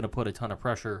really going to put a ton of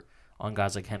pressure on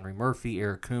guys like Henry Murphy,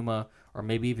 Eric Kuma, or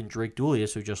maybe even Drake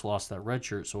Dulius, who just lost that red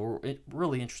shirt. So we're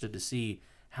really interested to see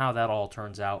how that all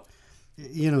turns out.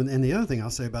 And the other thing I'll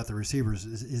say about the receivers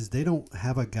is they don't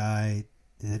have a guy,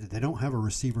 they don't have a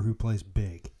receiver who plays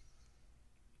big.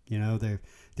 They're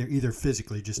either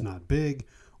physically just not big,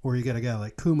 or you got a guy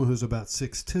like Kuma who's about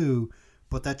 6'2",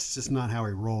 but that's just not how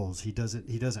he rolls. He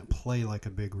doesn't play like a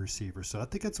big receiver. So I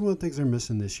think that's one of the things they're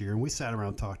missing this year. And we sat around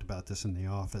and talked about this in the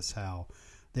office, how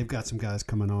they've got some guys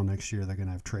coming on next year. They're going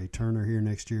to have Trey Turner here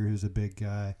next year, who's a big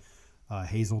guy.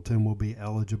 Hazelton will be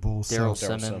eligible. Daryl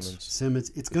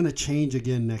Simmons. It's going to change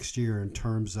again next year in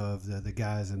terms of the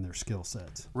guys and their skill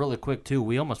sets. Really quick, too,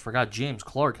 we almost forgot James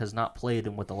Clark has not played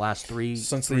in the last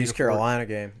since the East Carolina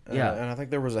game. Yeah. And I think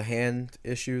there was a hand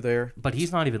issue there. But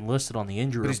he's not even listed on the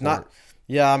injury report. He's not.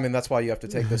 Yeah, I mean, that's why you have to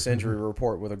take this injury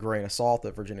report with a grain of salt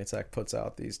that Virginia Tech puts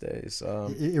out these days.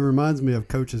 It reminds me of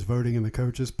coaches voting in the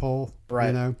coaches poll.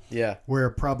 Right. Yeah. Where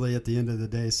probably at the end of the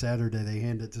day, Saturday, they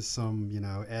hand it to some,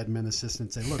 admin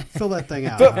assistant and say, look, fill that thing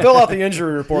out. Fill out the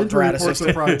injury report. Injury reports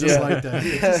are probably just like that.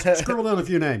 Just scribble down a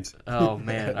few names. Oh,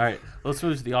 man. All right. Let's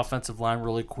move to the offensive line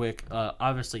really quick.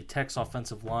 Obviously, Tech's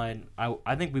offensive line,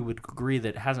 I think we would agree that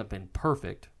it hasn't been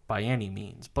perfect by any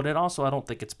means. But I don't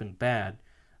think it's been bad.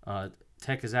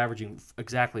 Tech is averaging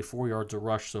exactly 4 yards a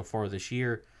rush so far this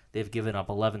year. They've given up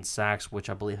 11 sacks,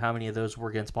 which I believe how many of those were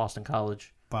against Boston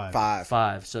College?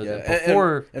 Five. So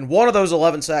before and one of those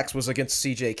 11 sacks was against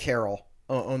C.J. Carroll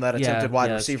on that attempted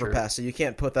wide receiver pass. So you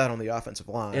can't put that on the offensive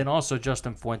line. And also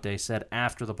Justin Fuente said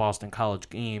after the Boston College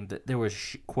game that there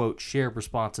was quote shared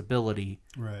responsibility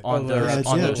on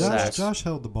those sacks. Josh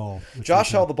held the ball.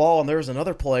 Josh held the ball, and there was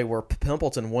another play where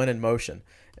Pimpleton went in motion.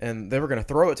 And they were going to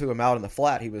throw it to him out in the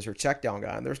flat. He was your check down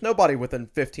guy. And there's nobody within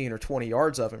 15 or 20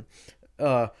 yards of him.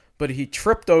 But he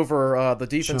tripped over the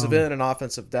defensive end and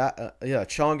offensive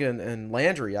Chung and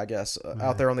Landry, I guess,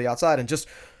 out there on the outside. And just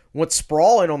went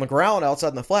sprawling on the ground outside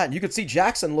in the flat. And you could see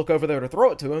Jackson look over there to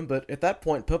throw it to him. But at that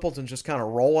point, Pimpleton's just kind of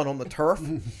rolling on the turf.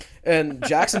 And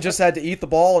Jackson just had to eat the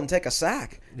ball and take a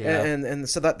sack. Yeah. And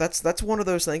so that's one of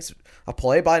those things. A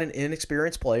play by an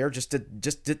inexperienced player just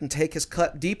didn't take his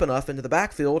cut deep enough into the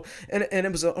backfield. And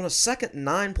it was on a 2nd and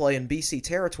 9 play in BC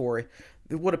territory.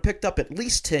 It would have picked up at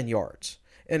least 10 yards.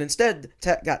 And instead,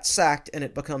 Tech got sacked, and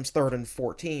it becomes 3rd and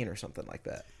 14 or something like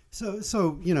that.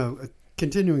 So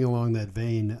continuing along that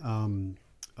vein,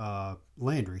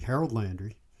 Harold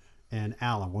Landry, and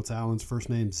Allen. What's Allen's first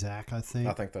name? Zach, I think.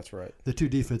 I think that's right. The two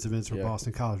defensive ends for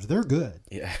Boston College. They're good.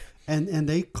 Yeah. And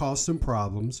they caused some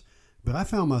problems. But I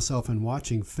found myself in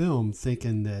watching film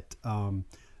thinking that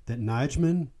that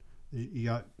Nijman,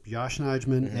 Josh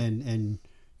Nijman, and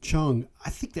Chung,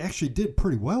 I think they actually did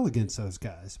pretty well against those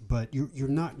guys. But you're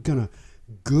not gonna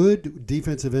good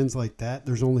defensive ends like that.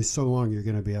 There's only so long you're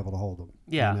gonna be able to hold them.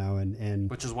 Yeah. And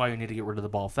which is why you need to get rid of the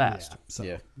ball fast.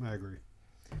 I agree.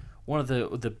 One of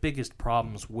the biggest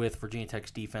problems with Virginia Tech's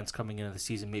defense coming into the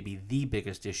season, maybe the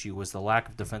biggest issue, was the lack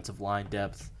of defensive line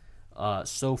depth.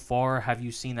 So far, have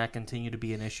you seen that continue to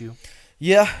be an issue?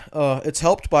 Yeah, it's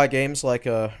helped by games like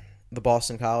the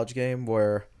Boston College game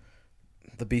where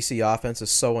the BC offense is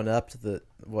so inept that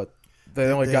they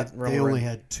only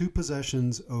had 2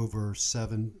 possessions over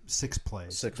 6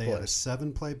 plays. They had a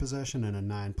 7-play possession and a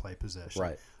 9-play possession.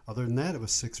 Right. Other than that, it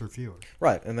was 6 or fewer.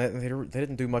 Right, and they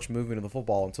didn't do much movement of the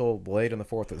football until late in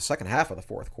the second half of the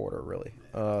fourth quarter, really.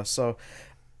 So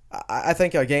I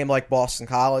think a game like Boston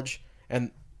College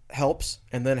helps,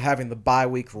 and then having the bye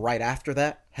week right after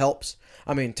that helps.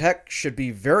 I mean, Tech should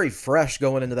be very fresh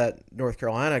going into that North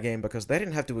Carolina game because they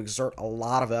didn't have to exert a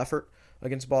lot of effort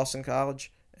against Boston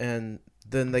College, and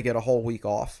then they get a whole week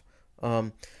off.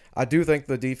 I do think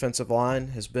the defensive line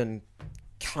has been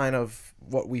kind of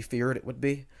what we feared it would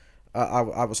be.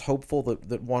 I was hopeful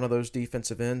that one of those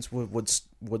defensive ends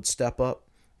would step up,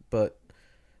 but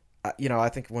I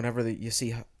think whenever you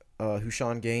see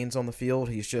Hushawn Gaines on the field,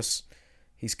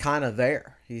 he's kind of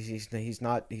there. He's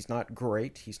not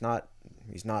great. He's not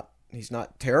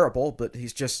terrible, but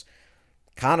he's just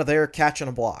kind of there catching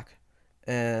a block.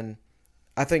 And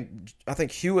I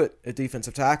think Hewitt at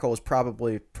defensive tackle has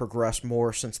probably progressed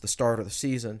more since the start of the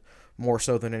season, more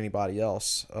so than anybody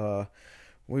else.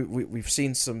 We've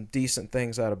seen some decent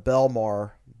things out of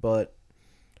Belmar, but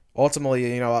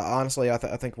ultimately, honestly, I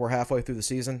think we're halfway through the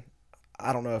season.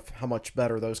 I don't know how much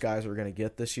better those guys are going to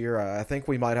get this year. I think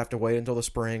we might have to wait until the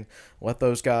spring, let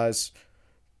those guys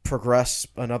progress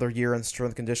another year in the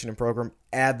strength conditioning program,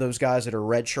 add those guys that are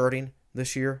redshirting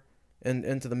this year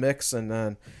into the mix,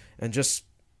 and just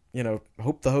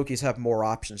hope the Hokies have more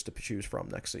options to choose from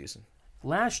next season.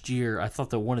 Last year, I thought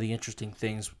that one of the interesting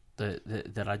things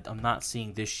that I'm not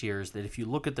seeing this year is that if you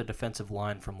look at the defensive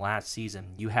line from last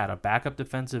season, you had a backup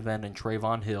defensive end in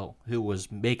Trayvon Hill who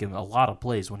was making a lot of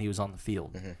plays when he was on the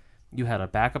field. Mm-hmm. You had a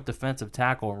backup defensive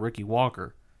tackle in Ricky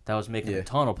Walker that was making a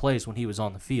ton of plays when he was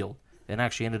on the field and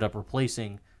actually ended up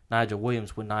replacing Nigel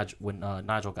Williams when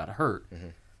Nigel got hurt. Mm-hmm.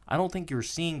 I don't think you're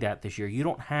seeing that this year. You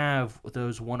don't have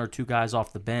those one or two guys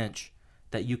off the bench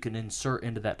that you can insert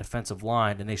into that defensive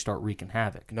line and they start wreaking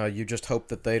havoc. No, you just hope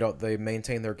that they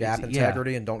maintain their gap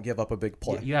integrity and don't give up a big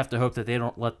play. You have to hope that they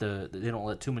don't let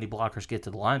too many blockers get to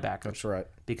the linebackers. That's right.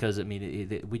 Because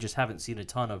we just haven't seen a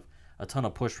ton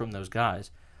of push from those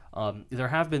guys. There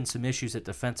have been some issues at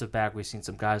defensive back. We've seen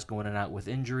some guys going in and out with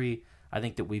injury. I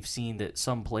think that we've seen that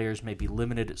some players may be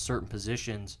limited at certain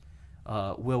positions.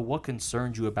 Will, what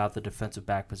concerns you about the defensive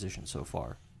back position so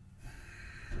far?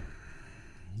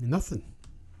 Nothing.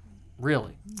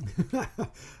 Really?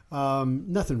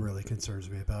 Nothing really concerns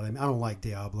me about him. I don't like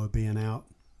Diablo being out.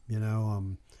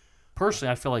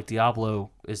 Personally, I feel like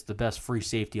Diablo is the best free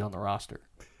safety on the roster.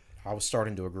 I was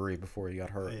starting to agree before he got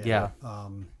hurt. Yeah.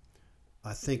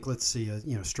 I think, let's see,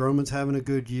 Stroman's having a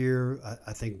good year.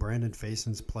 I think Brandon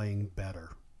Faison's playing better.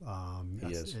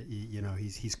 He is.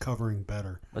 He's covering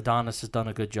better. Adonis has done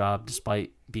a good job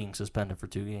despite being suspended for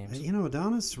 2 games.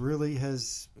 Adonis really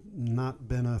has not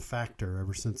been a factor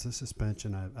ever since the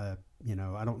suspension. I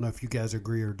don't know if you guys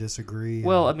agree or disagree.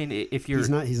 Well, if you're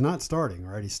he's not starting,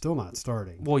 right? He's still not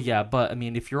starting. Well, yeah, but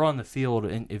if you're on the field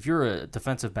and if you're a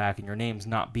defensive back and your name's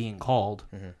not being called,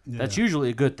 that's usually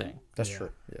a good thing. That's true.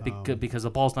 Yeah. Because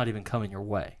the ball's not even coming your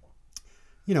way.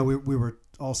 We were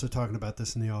also talking about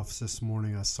this in the office this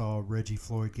morning. I saw Reggie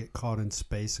Floyd get caught in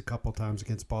space a couple times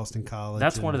against Boston College.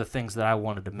 That's one of the things that I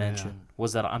wanted to mention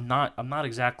was that I'm not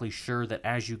exactly sure that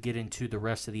as you get into the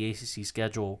rest of the ACC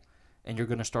schedule and you're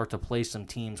going to start to play some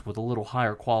teams with a little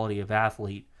higher quality of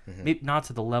athlete, maybe not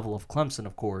to the level of Clemson,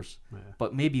 of course,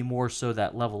 but maybe more so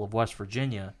that level of West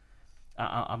Virginia.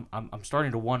 I'm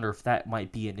starting to wonder if that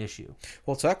might be an issue.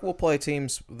 Well, Tech will play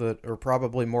teams that are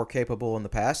probably more capable in the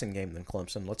passing game than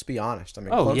Clemson. Let's be honest.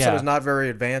 Clemson is not very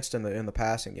advanced in the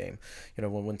passing game.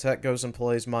 When Tech goes and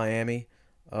plays Miami,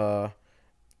 that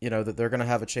they're going to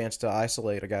have a chance to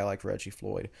isolate a guy like Reggie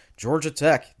Floyd. Georgia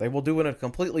Tech, they will do it in a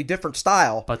completely different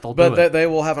style, but they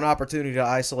will have an opportunity to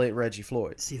isolate Reggie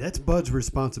Floyd. See, that's Bud's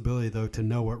responsibility, though, to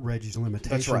know what Reggie's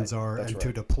limitations are and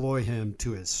to deploy him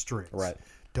to his strengths. Right.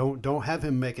 Don't have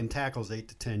him making tackles 8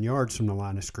 to 10 yards from the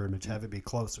line of scrimmage. Have it be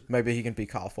closer. Maybe he can be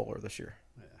Kyle Fuller this year.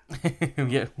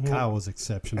 Yeah. Kyle was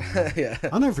exceptional. Yeah.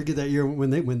 I'll never forget that year when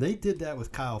they did that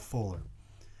with Kyle Fuller.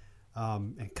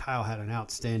 And Kyle had an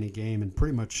outstanding game and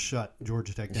pretty much shut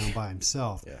Georgia Tech down by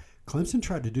himself. Yeah. Clemson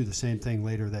tried to do the same thing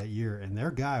later that year, and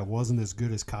their guy wasn't as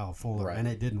good as Kyle Fuller, and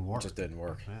it didn't work. It just didn't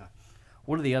work. Yeah.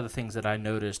 One of the other things that I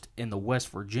noticed in the West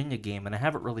Virginia game, and I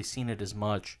haven't really seen it as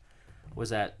much,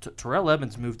 was that Terrell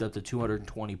Evans moved up to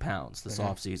 220 pounds this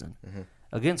offseason. Mm-hmm.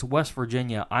 Against West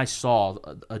Virginia, I saw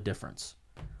a difference.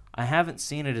 I haven't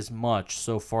seen it as much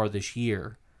so far this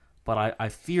year, but I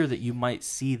fear that you might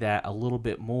see that a little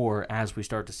bit more as we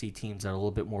start to see teams that are a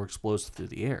little bit more explosive through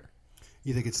the air.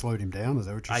 You think it slowed him down? Is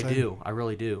that what you're saying? I do. I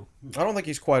really do. I don't think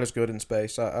he's quite as good in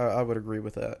space. I would agree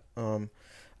with that.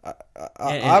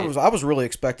 I was really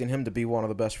expecting him to be one of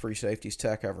the best free safeties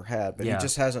Tech ever had, but he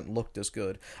just hasn't looked as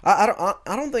good. I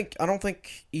don't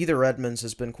think either Edmonds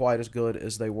has been quite as good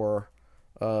as they were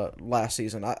last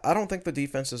season. I don't think the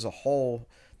defense as a whole,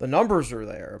 the numbers are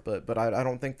there, but I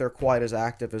don't think they're quite as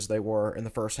active as they were in the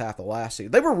first half of last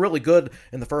season. They were really good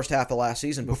in the first half of last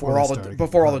season before all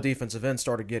the defensive ends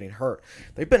started getting hurt.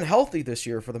 They've been healthy this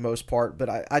year for the most part, but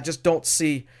I just don't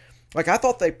see. Like, I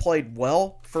thought they played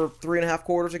well for 3.5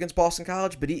 quarters against Boston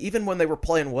College, but even when they were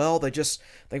playing well,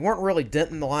 they weren't really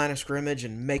denting the line of scrimmage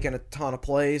and making a ton of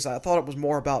plays. I thought it was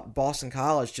more about Boston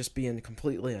College just being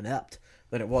completely inept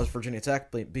than it was Virginia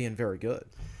Tech being very good.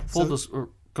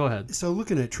 Go ahead. So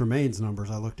looking at Tremaine's numbers,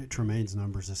 I looked at Tremaine's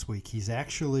numbers this week. He's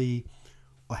actually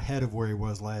ahead of where he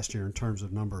was last year in terms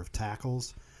of number of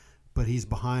tackles, but he's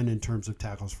behind in terms of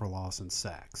tackles for loss and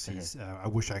sacks. I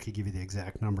wish I could give you the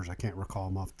exact numbers. I can't recall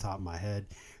them off the top of my head.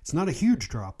 It's not a huge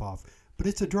drop-off, but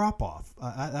it's a drop-off.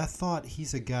 I thought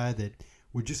he's a guy that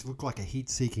would just look like a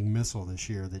heat-seeking missile this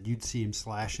year, that you'd see him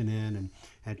slashing in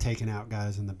and taking out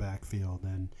guys in the backfield.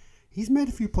 And he's made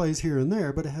a few plays here and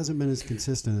there, but it hasn't been as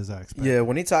consistent as I expected. Yeah,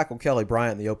 when he tackled Kelly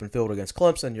Bryant in the open field against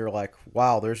Clemson, you're like,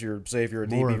 wow, there's your Xavier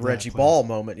DB Reggie Ball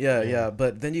moment. Yeah.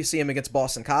 But then you see him against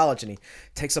Boston College, and he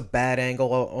takes a bad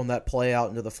angle on that play out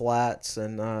into the flats,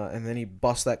 and then he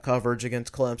busts that coverage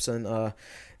against Clemson.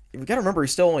 you got to remember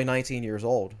he's still only 19 years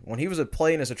old. When he was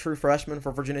playing as a true freshman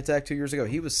for Virginia Tech 2 years ago,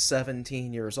 he was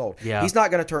 17 years old. Yeah. He's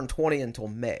not going to turn 20 until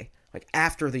May, like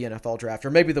after the NFL draft,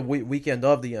 or maybe the weekend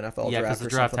of the NFL Yeah, because draft the or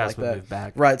draft something has like been that. moved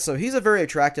back. Right, so he's a very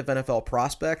attractive NFL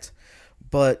prospect,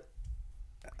 but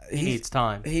He needs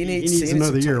time. He He needs needs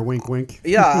another some year. time. Wink, wink.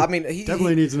 Yeah, I mean, he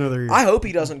Definitely needs another year. I hope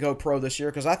he doesn't go pro this year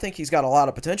because I think he's got a lot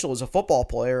of potential as a football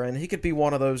player, and he could be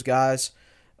one of those guys.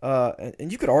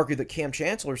 And you could argue that Cam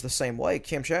Chancellor's the same way.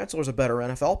 Cam Chancellor's a better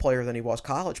NFL player than he was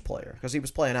college player because he was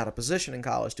playing out of position in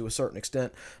college to a certain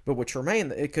extent. But with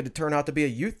Tremaine, it could turn out to be a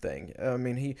youth thing. I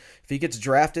mean, if he gets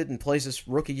drafted and plays his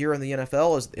rookie year in the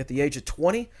NFL at the age of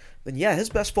 20, then yeah, his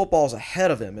best football is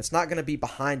ahead of him. It's not going to be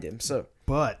behind him. So,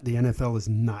 But the NFL is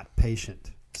not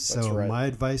patient. So right. my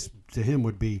advice to him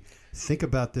would be think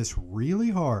about this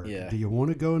really hard. Yeah. Do you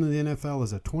want to go into the NFL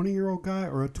as a 20-year-old guy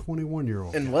or a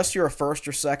 21-year-old guy? unless you're a first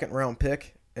or second round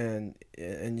pick and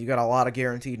you got a lot of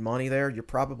guaranteed money there, you're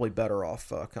probably better off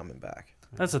coming back.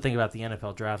 That's the thing about the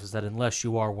NFL draft is that unless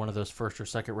you are one of those first or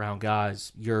second round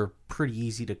guys, you're pretty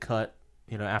easy to cut,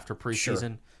 after preseason.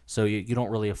 Sure. So you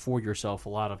don't really afford yourself a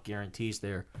lot of guarantees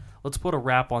there. Let's put a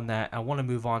wrap on that. I want to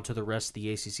move on to the rest of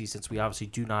the ACC since we obviously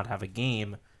do not have a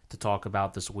game to talk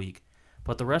about this week.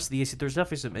 But the rest of the ACC, there's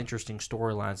definitely some interesting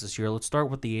storylines this year. Let's start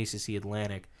with the ACC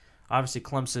Atlantic. Obviously,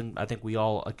 Clemson, I think we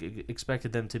all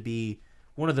expected them to be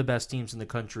one of the best teams in the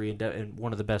country and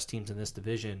one of the best teams in this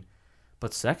division.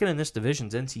 But second in this division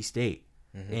is NC State.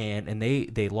 Mm-hmm. And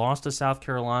they lost to South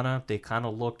Carolina. They kind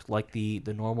of looked like the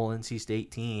normal NC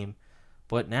State team.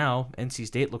 But now NC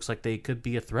State looks like they could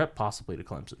be a threat possibly to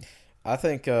Clemson. I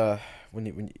think I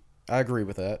agree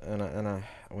with that, and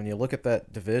when you look at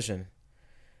that division,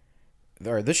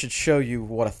 this should show you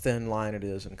what a thin line it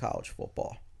is in college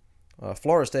football.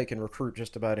 Florida State can recruit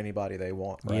just about anybody they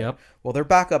want. Right? Yep. Well, their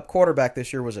backup quarterback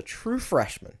this year was a true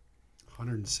freshman.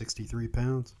 163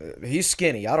 pounds. He's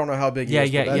skinny. I don't know how big he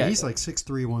is. Yeah. He's like 6'3",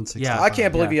 165. I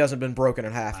can't believe Yeah. he hasn't been broken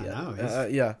in half yet. I know.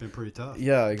 He's been pretty tough.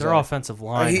 Yeah, exactly. Their offensive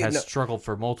line No. has struggled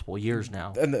for multiple years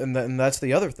now. And that's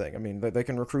the other thing. I mean, they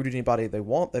can recruit anybody they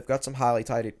want. They've got some highly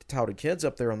touted kids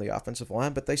up there on the offensive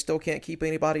line, but they still can't keep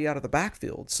anybody out of the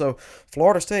backfield. So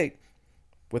Florida State,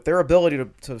 with their ability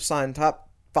to sign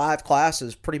top 5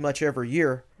 classes pretty much every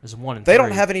year, Is 1-3. they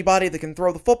don't have anybody that can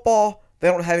throw the football. They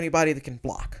don't have anybody that can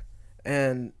block.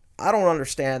 And I don't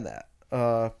understand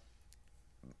that,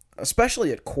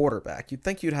 especially at quarterback. You'd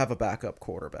think you'd have a backup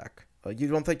quarterback. You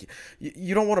don't think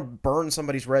you don't want to burn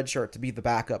somebody's red shirt to be the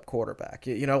backup quarterback.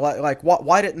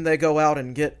 Why didn't they go out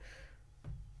and get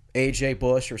A.J.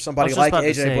 Bush or somebody like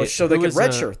A.J. Bush so they could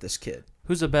redshirt this kid?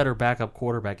 Who's a better backup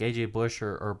quarterback, A.J. Bush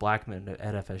or Blackman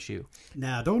at FSU?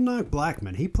 Now, don't knock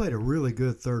Blackman. He played a really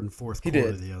good third and fourth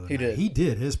quarter the other night. He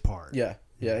did his part. Yeah.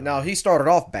 Yeah, now he started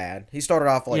off bad. He started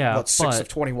off 6 of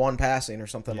 21 passing or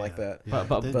something like that. Yeah.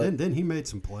 But then he made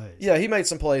some plays. Yeah, he made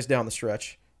some plays down the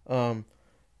stretch. I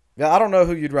don't know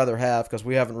who you'd rather have because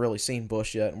we haven't really seen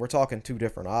Bush yet, and we're talking 2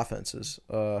 different offenses.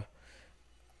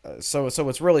 So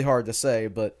it's really hard to say.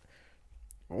 But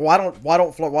why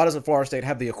doesn't Florida State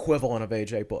have the equivalent of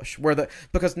A.J. Bush?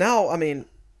 Because now, I mean,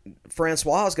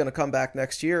 Francois is going to come back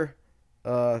next year.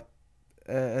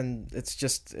 And it's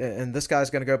just, and this guy's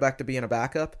going to go back to being a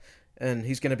backup, and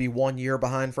he's going to be 1 year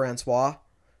behind Francois.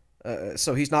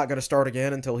 So he's not going to start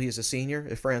again until he's a senior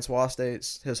if Francois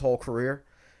stays his whole career.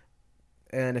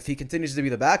 And if he continues to be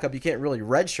the backup, you can't really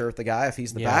redshirt the guy if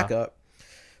he's the backup.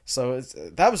 So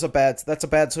that's a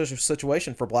bad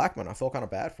situation for Blackman. I feel kind of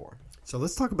bad for him. So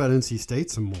let's talk about NC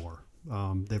State some more.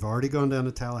 They've already gone down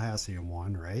to Tallahassee and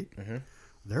won, right? Mm-hmm.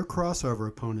 Their crossover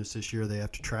opponents this year, they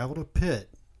have to travel to Pitt,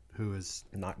 who is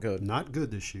not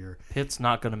good this year. Pitt's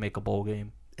not going to make a bowl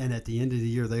game. And at the end of the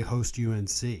year, they host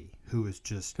UNC,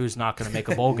 who's not going to make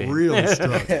a bowl game. Really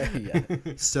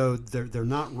struggling. So they're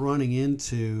not running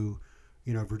into,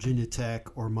 Virginia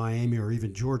Tech or Miami or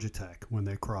even Georgia Tech when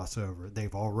they cross over.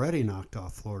 They've already knocked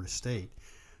off Florida State.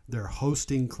 They're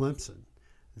hosting Clemson.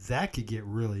 That could get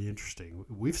really interesting.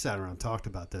 We've sat around and talked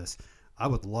about this. I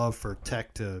would love for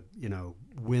Tech to,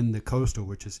 win the Coastal,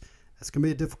 that's going to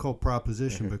be a difficult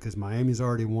proposition because Miami's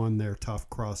already won their tough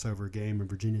crossover game and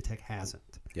Virginia Tech hasn't.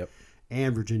 Yep.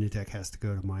 And Virginia Tech has to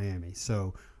go to Miami.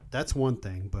 So that's one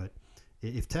thing. But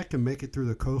if Tech can make it through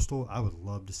the Coastal, I would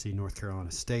love to see North Carolina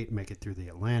State make it through the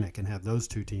Atlantic and have those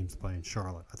 2 teams play in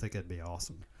Charlotte. I think that'd be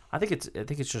awesome. I think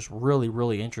it's just really,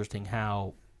 really interesting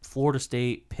how Florida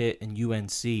State, Pitt, and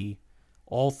UNC,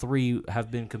 all 3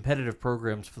 have been competitive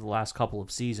programs for the last couple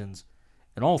of seasons,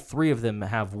 and all 3 of them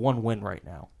have 1 win right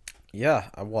now. Yeah,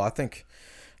 well, I think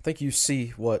I think you see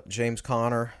what James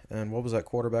Conner and what was that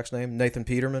quarterback's name? Nathan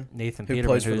Peterman. Nathan who Peterman,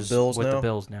 plays for the who's Bills with now. the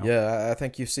Bills now. Yeah, I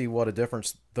think you see what a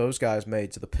difference those guys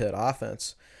made to the Pitt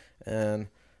offense, and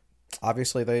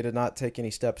obviously they did not take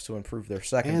any steps to improve their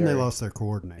secondary. And they lost their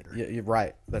coordinator. Yeah, you're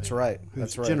right. That's right. Who's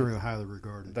That's right. generally highly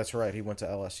regarded. That's right. He went to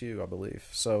LSU, I believe.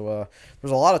 So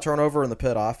there's a lot of turnover in the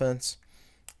Pitt offense,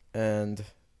 and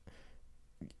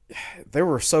they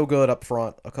were so good up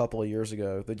front a couple of years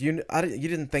ago that you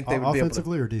didn't think they would be able to,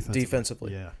 offensively or defensively?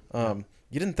 defensively. Yeah.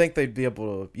 You didn't think they'd be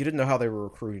able to. You didn't know how they were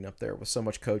recruiting up there with so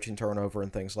much coaching turnover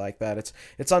and things like that.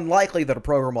 It's unlikely that a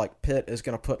program like Pitt is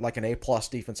going to put like an A+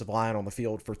 defensive line on the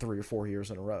field for 3 or 4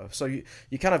 years in a row. So you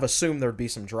kind of assume there'd be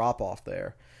some drop off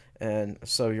there, and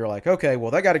so you're like, okay,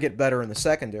 well they got to get better in the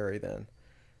secondary then.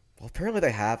 Well, apparently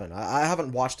they haven't. I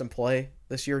haven't watched them play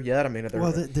this year yet. I mean,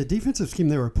 the defensive scheme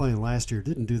they were playing last year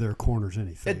didn't do their corners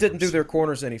any favors. It didn't do their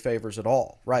corners any favors at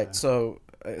all, right? Yeah.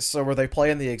 So were they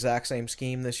playing the exact same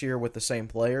scheme this year with the same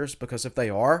players? Because if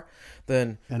they are,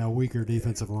 then and a weaker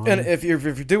defensive line, and if you're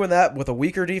doing that with a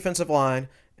weaker defensive line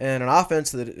and an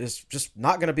offense that is just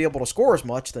not going to be able to score as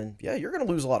much, then yeah, you're going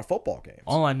to lose a lot of football games.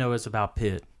 All I know is about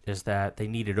Pitt is that they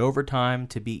needed overtime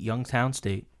to beat Youngstown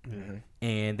State,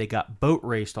 and they got boat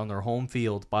raced on their home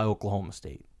field by Oklahoma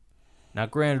State. Now,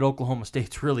 granted, Oklahoma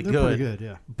State's They're pretty good,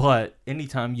 yeah. But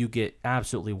anytime you get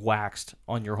absolutely waxed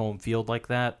on your home field like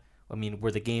that, I mean,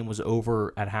 where the game was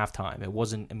over at halftime, it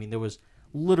wasn't. I mean, there was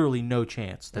literally no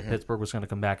chance that Pittsburgh was going to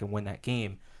come back and win that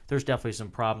game. There's definitely some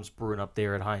problems brewing up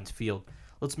there at Heinz Field.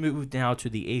 Let's move now to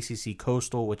the ACC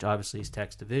Coastal, which obviously is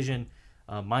Tech's division.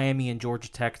 Miami and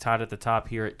Georgia Tech tied at the top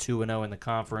here at 2-0 in the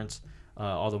conference.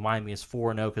 Although Miami is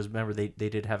 4-0 because remember they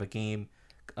did have a game,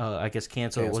 I guess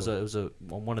canceled. It was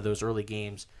one of those early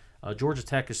games. Georgia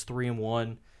Tech is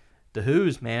 3-1. The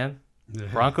Who's, man,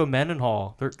 Bronco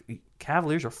Mendenhall. Their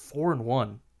Cavaliers are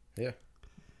 4-1. Yeah,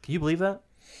 can you believe that?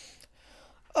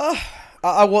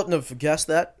 I wouldn't have guessed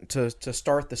that to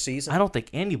start the season. I don't think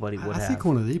anybody would have. I think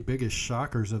one of the biggest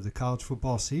shockers of the college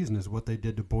football season is what they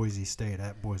did to Boise State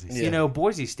at Boise State. You know,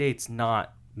 Boise State's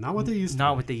not what they used to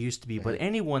not be. what they used to be, but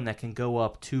anyone that can go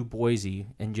up to Boise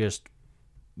and just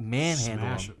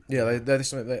manhandle Smash them.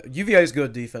 Yeah, UVA is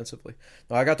good defensively.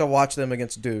 Now, I got to watch them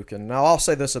against Duke, and now I'll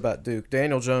say this about Duke: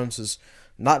 Daniel Jones has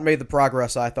not made the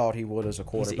progress I thought he would as a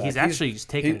quarterback. He's actually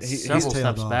taken several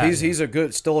steps back.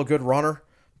 He's still a good runner,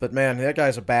 but man, that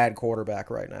guy's a bad quarterback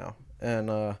right now, and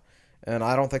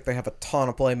I don't think they have a ton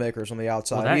of playmakers on the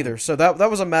outside either. So that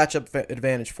was a matchup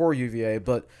advantage for UVA,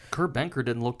 but Kurt Benker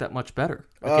didn't look that much better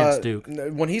against Duke.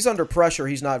 When he's under pressure,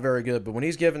 he's not very good, but when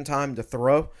he's given time to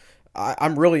throw,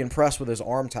 I'm really impressed with his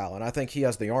arm talent. I think he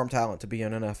has the arm talent to be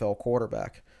an NFL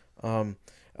quarterback.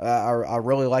 I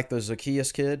really like the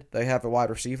Zacchaeus kid. They have a wide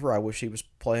receiver. I wish he was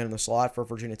playing in the slot for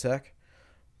Virginia Tech.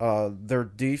 Their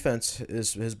defense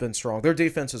has been strong. Their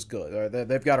defense is good.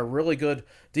 They've got a really good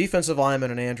defensive lineman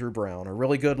in Andrew Brown, a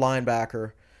really good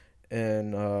linebacker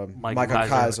in Micah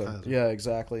Kaiser. Yeah,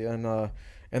 exactly. And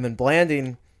then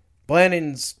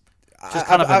Blanding's just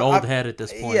kind of an old head at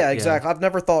this point. Yeah, exactly. I've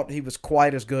never thought he was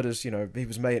quite as good as he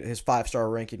was made. His 5-star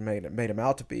ranking made him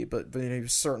out to be, but he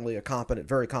was certainly a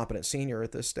very competent senior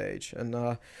at this stage. And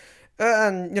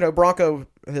Bronco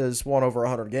has won over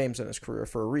 100 games in his career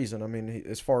for a reason. I mean,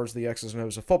 as far as the X's and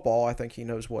O's of football, I think he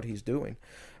knows what he's doing.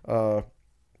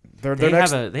 They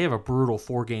have a brutal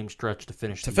 4-game stretch to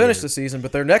finish the season,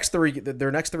 but their next three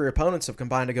opponents have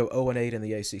combined to go 0-8 in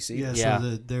the ACC. Yeah.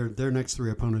 So their next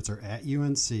 3 opponents are at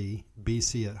UNC,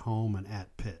 BC at home, and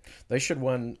at Pitt. They should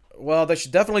win. Well, they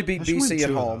should definitely beat BC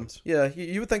at home. Yeah,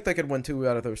 you would think they could win 2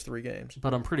 out of those 3 games.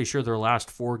 But I'm pretty sure their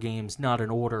last 4 games, not in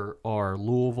order, are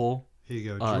Louisville, here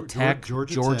you go.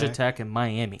 Georgia Tech, and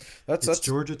Miami. That's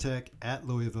Georgia Tech at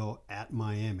Louisville at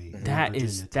Miami.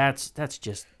 That's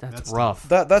rough.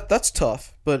 That's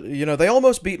tough. But they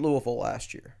almost beat Louisville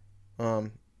last year,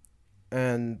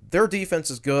 and their defense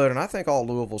is good. And I think all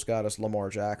Louisville's got is Lamar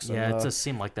Jackson. Yeah, it does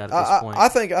seem like that at this point.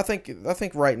 I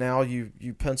think right now you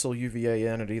pencil UVA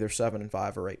in at either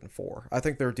 7-5 or 8-4. I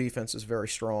think their defense is very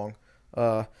strong.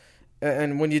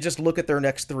 And when you just look at their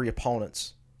next 3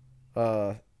 opponents,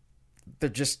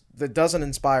 that doesn't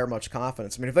inspire much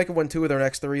confidence. I mean, if they can win 2 of their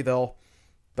next 3, they'll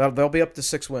be up to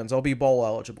 6 wins. They'll be bowl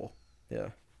eligible. Yeah.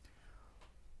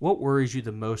 What worries you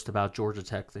the most about Georgia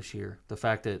Tech this year? The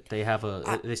fact that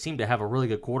they seem to have a really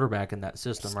good quarterback in that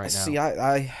system right now.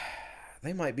 See,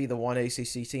 they might be the one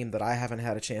ACC team that I haven't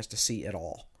had a chance to see at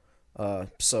all.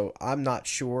 So I'm not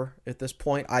sure at this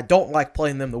point. I don't like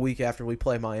playing them the week after we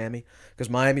play Miami because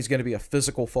Miami's going to be a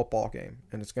physical football game,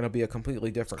 and it's going to be a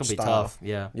completely different It's gonna style. be tough.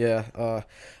 Yeah.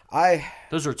 Yeah.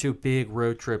 Those are two big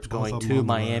road trips going of them to on the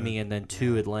Miami road. and then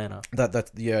to Atlanta.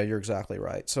 You're exactly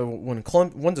right. So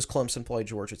when does Clemson play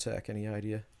Georgia Tech? Any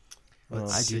idea?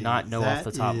 Let's I do see. not know off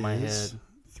the top of my is head.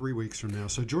 3 weeks from now.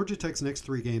 So Georgia Tech's next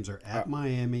 3 games are at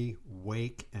Miami,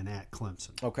 Wake, and at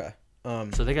Clemson. Okay.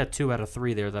 So they got 2 out of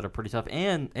 3 there that are pretty tough.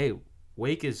 And hey,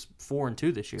 Wake is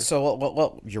 4-2 this year. So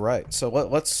well, you're right. So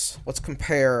let's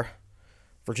compare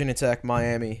Virginia Tech,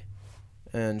 Miami,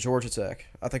 and Georgia Tech.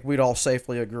 I think we'd all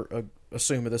safely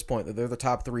assume at this point that they're the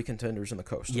top 3 contenders in the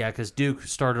Coastal. Yeah, because Duke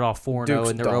started off 4-0 Duke's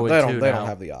and they're done. 0-2 They now. don't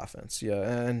have the offense. Yeah,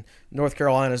 and North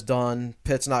Carolina's done.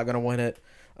 Pitt's not going to win it.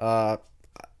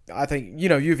 I think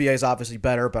UVA is obviously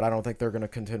better, but I don't think they're going to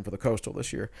contend for the Coastal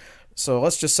this year. So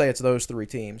let's just say it's those 3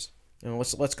 teams, and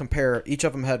let's compare. Each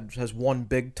of them has one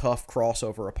big tough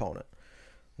crossover opponent.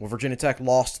 Well, Virginia Tech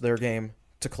lost their game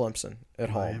to Clemson at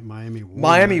home.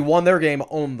 Miami won their game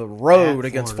on the road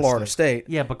against Florida State.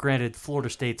 Yeah, but granted,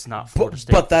 Florida State's not Florida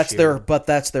State. But that's this year.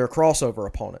 their crossover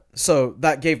opponent. So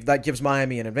that gives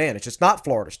Miami an advantage. It's not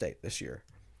Florida State this year,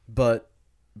 but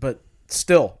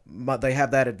still they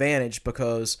have that advantage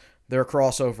because their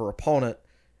crossover opponent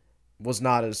was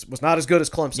not as good as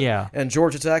Clemson. Yeah. And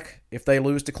Georgia Tech, if they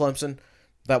lose to Clemson,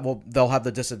 they'll have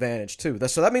the disadvantage too.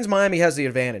 So that means Miami has the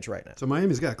advantage right now. So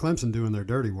Miami's got Clemson doing their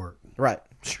dirty work. Right.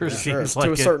 Sure seems to like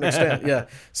a it. certain extent. Yeah.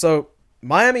 So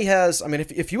Miami has. I mean,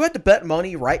 if you had to bet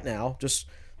money right now, just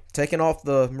taking off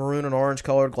the maroon and orange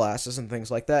colored glasses and things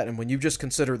like that, and when you just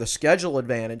consider the schedule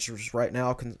advantages right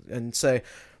now, and say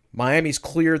Miami's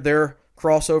cleared their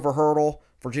crossover hurdle,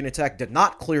 Virginia Tech did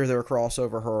not clear their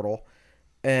crossover hurdle,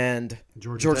 and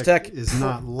Georgia Tech is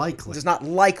not likely. Is not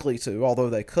likely to, although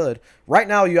they could. Right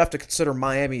now, you have to consider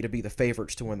Miami to be the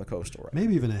favorites to win the Coastal. Right?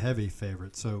 Maybe even a heavy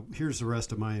favorite. So here's the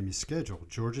rest of Miami's schedule: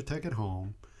 Georgia Tech at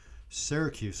home,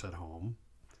 Syracuse at home,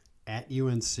 at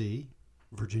UNC,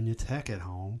 Virginia Tech at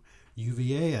home,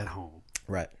 UVA at home,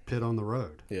 right? Pitt on the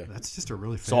road. Yeah, that's just a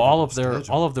really so all of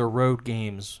schedule. their road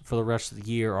games for the rest of the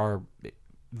year are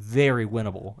very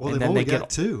winnable. Well, and they've then only they got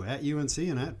 2 at UNC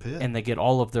and at Pitt, and they get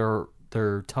all of their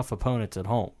tough opponents at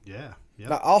home. Yeah.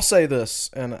 Now, I'll say this,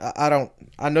 and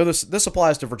I know this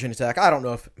applies to Virginia Tech. I don't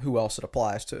know who else it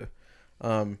applies to.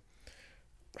 Home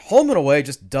and away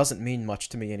just doesn't mean much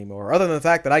to me anymore, other than the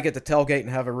fact that I get to tailgate and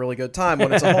have a really good time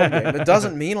when it's a home game. It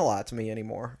doesn't mean a lot to me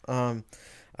anymore.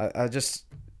 I just,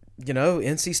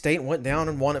 NC State went down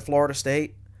and won at Florida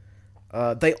State.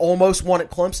 They almost won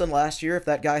at Clemson last year if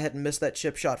that guy hadn't missed that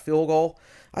chip shot field goal.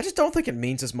 I just don't think it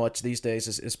means as much these days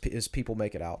as people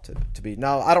make it out to be.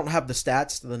 Now, I don't have the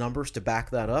stats, the numbers to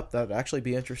back that up. That would actually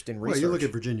be interesting research. Well, you look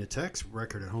at Virginia Tech's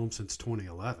record at home since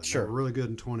 2011. Sure. They were really good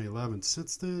in 2011.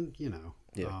 Since then,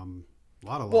 Yeah. a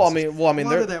lot of Well, losses. I mean, a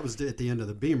lot of that was at the end of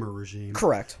the Beamer regime.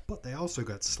 Correct. But they also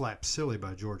got slapped silly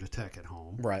by Georgia Tech at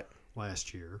home Right.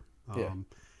 last year. Yeah.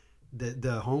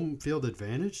 The home field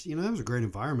advantage, that was a great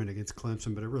environment against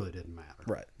Clemson, but it really didn't matter.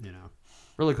 Right.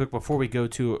 Really quick, before we go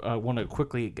to, I want to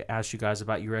quickly ask you guys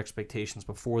about your expectations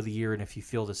before the year and if you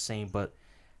feel the same. But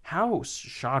how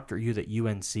shocked are you that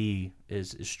UNC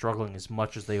is struggling as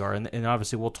much as they are? And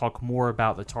obviously, we'll talk more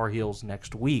about the Tar Heels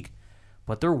next week.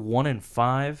 But they're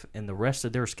 1-5, and the rest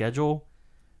of their schedule,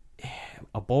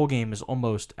 a bowl game is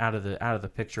almost out of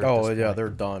the picture. Oh, at this yeah, point. They're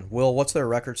done. Will, what's their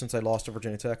record since they lost to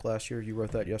Virginia Tech last year? You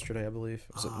wrote that yesterday, I believe.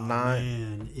 Was it 9?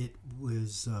 Man, it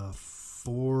was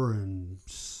 4-9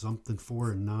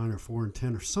 or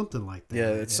 4-10 or something like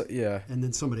that. Yeah, And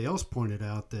then somebody else pointed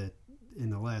out that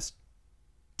in the last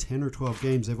 10 or 12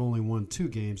 games, they've only won 2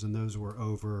 games, and those were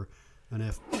over an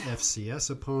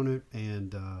FCS opponent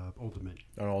and Old Dominion.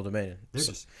 on Old Dominion.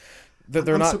 I'm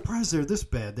not surprised they're this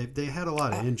bad. They had a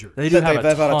lot of injuries. They do have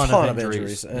They've had a ton of of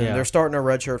injuries. and Yeah. they're starting a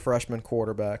redshirt freshman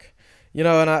quarterback.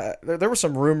 And there were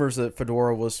some rumors that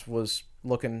Fedora was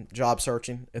looking job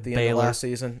searching at the end Baylor. of last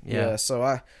season. Yeah. So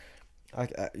I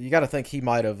you got to think he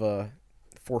might have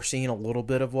foreseen a little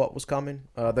bit of what was coming.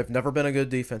 They've never been a good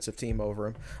defensive team over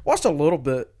him. Watched a little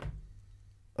bit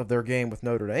of their game with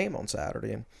Notre Dame on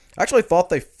Saturday, and I actually thought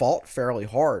they fought fairly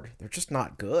hard. They're just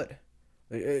not good.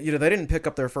 They didn't pick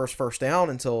up their first down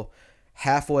until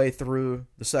halfway through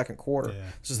the second quarter.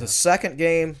 Yeah, This is the second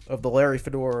game of the Larry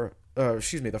Fedora.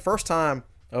 The first time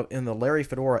in the Larry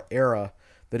Fedora era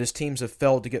that his teams have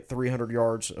failed to get 300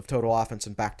 yards of total offense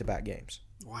in back-to-back games.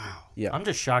 Wow. Yeah. I'm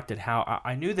just shocked at how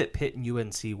I knew that Pitt and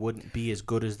UNC wouldn't be as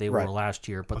good as they Right. were last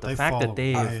year, but the they fact that followed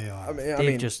they've way off.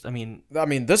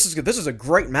 This is a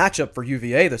great matchup for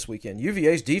UVA this weekend.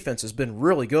 UVA's defense has been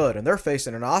really good, and they're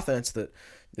facing an offense that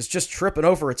is just tripping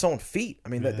over its own feet. I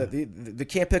mean, they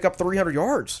can't pick up 300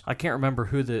 yards. I can't remember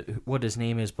what his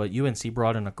name is, but UNC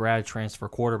brought in a grad transfer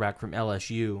quarterback from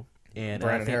LSU, and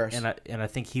Brandon Harris. And I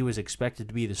think he was expected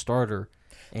to be the starter.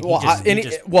 And Well,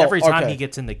 every time okay. he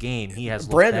gets in the game, he has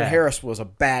looked Brandon bad. Harris was a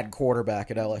bad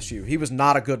quarterback at LSU. He was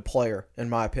not a good player, in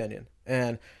my opinion.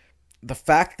 And the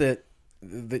fact that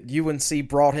UNC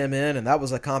brought him in and that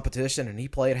was a competition and he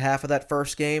played half of that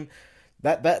first game,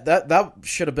 that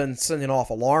should have been sending off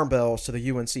alarm bells to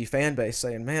the UNC fan base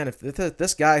saying, man, if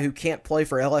this guy who can't play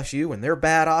for LSU and their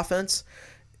bad offense,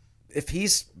 if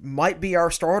he's might be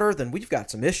our starter, then we've got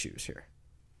some issues here.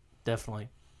 Definitely.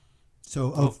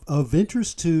 So of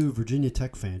interest to Virginia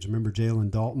Tech fans, remember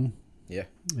Jalen Dalton? Yeah.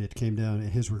 It came down.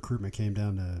 His recruitment came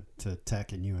down to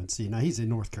Tech and UNC. Now he's a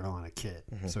North Carolina kid,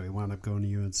 so he wound up going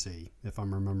to UNC, if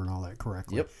I'm remembering all that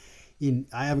correctly. Yep.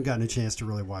 I haven't gotten a chance to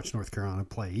really watch North Carolina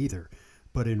play either,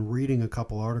 but in reading a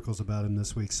couple articles about him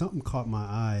this week, something caught my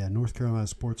eye. A North Carolina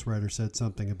sports writer said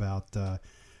something about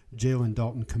Jalen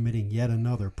Dalton committing yet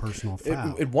another personal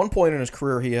foul. At one point in his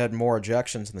career, he had more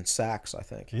ejections than sacks, I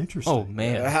think. Interesting. Oh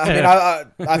man, I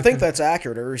mean, I think that's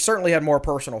accurate. Or he certainly had more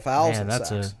personal fouls man, than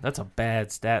sacks. that's a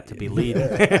bad stat to be leading.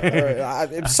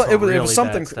 It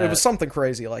was something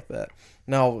crazy like that.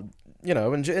 Now,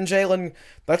 and Jalen,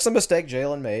 that's a mistake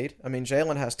Jalen made. I mean,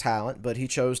 Jalen has talent, but he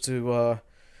chose to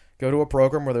go to a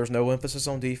program where there's no emphasis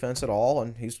on defense at all,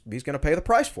 and he's going to pay the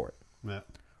price for it. Yeah.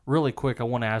 Really quick, I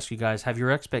want to ask you guys, have your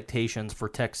expectations for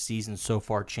Tech's season so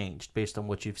far changed based on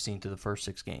what you've seen through the first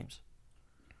 6 games?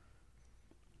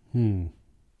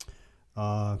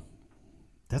 That's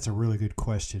a really good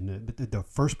question. The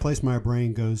first place my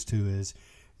brain goes to is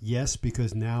yes,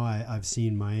 because now I've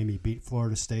seen Miami beat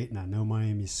Florida State, and I know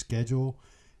Miami's schedule.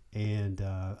 And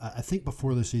I think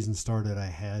before the season started, I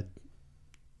had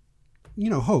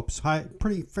hopes,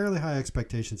 fairly high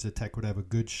expectations that Tech would have a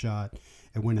good shot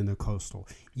at winning the Coastal,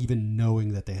 even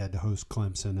knowing that they had to host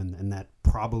Clemson, and that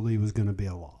probably was going to be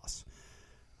a loss.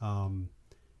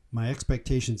 My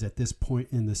expectations at this point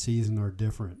in the season are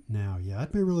different now. Yeah,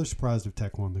 I'd be really surprised if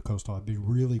Tech won the Coastal. I'd be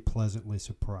really pleasantly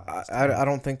surprised. I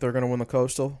don't think they're going to win the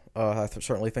Coastal. I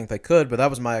certainly think they could, but that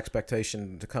was my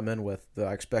expectation to come in with.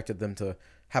 I expected them to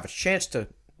have a chance to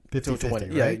 50-50, win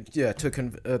it. right? Yeah,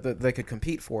 they could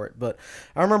compete for it. But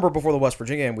I remember before the West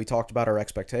Virginia game, we talked about our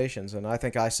expectations, and I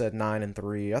think I said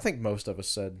 9-3. I think most of us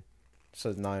said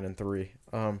 9-3.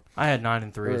 I had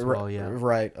 9-3 as well. Yeah,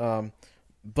 right.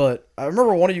 But I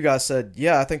remember one of you guys said,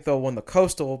 "Yeah, I think they'll win the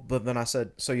Coastal." But then I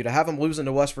said, "So you'd have them losing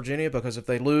to West Virginia because if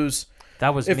they lose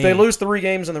 3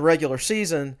 games in the regular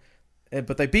season,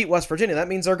 but they beat West Virginia, that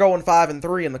means they're going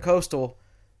 5-3 in the Coastal,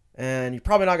 and you're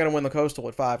probably not going to win the Coastal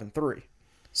at 5-3."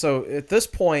 So at this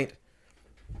point,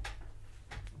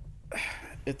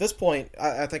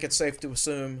 I think it's safe to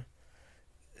assume,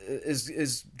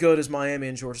 as good as Miami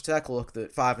and Georgia Tech look,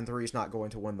 that 5-3 is not going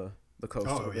to win the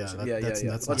Coastal division.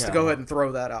 Let's go ahead and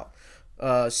throw that out.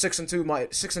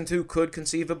 6-2 could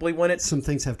conceivably win it. Some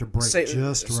things have to break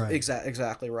just right.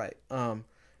 Exactly right.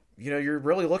 You're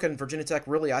really looking. Virginia Tech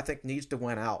really, I think, needs to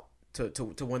win out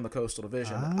to win the Coastal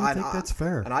Division. I think that's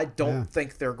fair, and I don't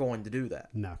think they're going to do that.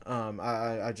 No,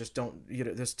 I just don't.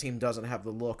 This team doesn't have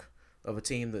the look of a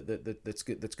team that's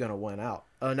going to win out.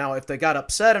 Now, if they got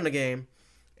upset in a game,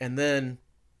 and then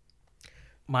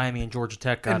Miami and Georgia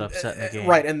Tech got upset in the game,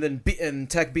 right? And then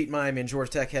Tech beat Miami and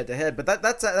Georgia Tech head to head, but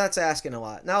that's asking a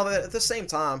lot. Now, at the same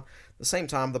time,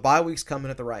 the bye week's coming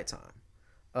at the right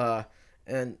time,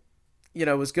 and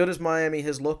as good as Miami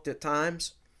has looked at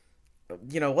times.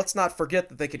 Let's not forget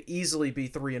that they could easily be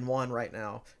 3-1 right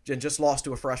now and just lost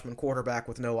to a freshman quarterback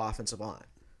with no offensive line.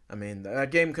 I mean,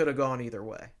 that game could have gone either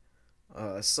way.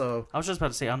 So I was just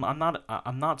about to say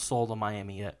I'm not sold on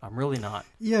Miami yet. I'm really not.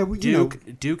 Yeah,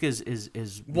 Duke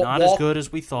is not as good as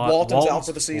we thought. Walton's out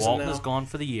for the season. Walton now. is gone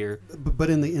for the year. But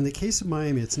in the case of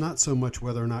Miami, it's not so much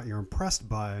whether or not you're impressed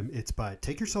by him. It's by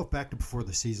take yourself back to before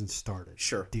the season started.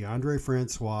 Sure. DeAndre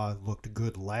Francois looked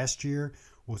good last year.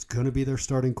 Was going to be their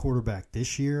starting quarterback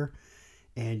this year.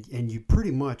 And you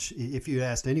pretty much, if you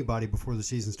asked anybody before the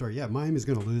season started, yeah, Miami's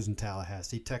going to lose in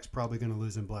Tallahassee. Tech's probably going to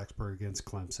lose in Blacksburg against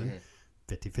Clemson.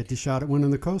 50-50 shot at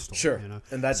winning the Coastal. Sure.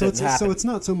 And that so didn't happen. So it's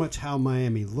not so much how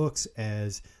Miami looks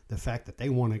as the fact that they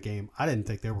won a game I didn't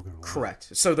think they were going to win. Correct.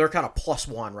 So they're kind of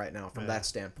 +1 right now from that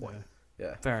standpoint.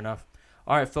 Yeah. Fair enough.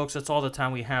 All right, folks, that's all the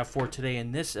time we have for today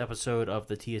in this episode of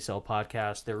the TSL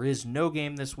podcast. There is no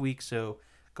game this week, so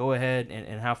go ahead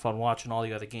and have fun watching all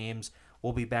the other games.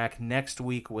 We'll be back next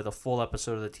week with a full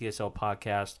episode of the TSL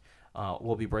podcast.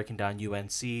 We'll be breaking down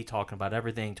UNC, talking about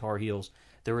everything Tar Heels.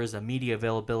 There is a media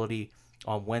availability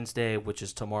on Wednesday, which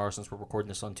is tomorrow since we're recording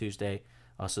this on Tuesday.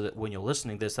 so that when you're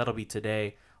listening to this, that'll be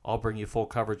today. I'll bring you full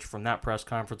coverage from that press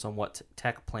conference on what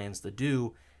Tech plans to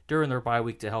do during their bye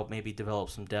week to help maybe develop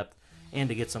some depth and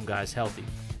to get some guys healthy.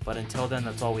 But until then,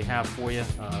 that's all we have for you.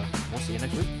 We'll see you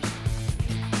next week.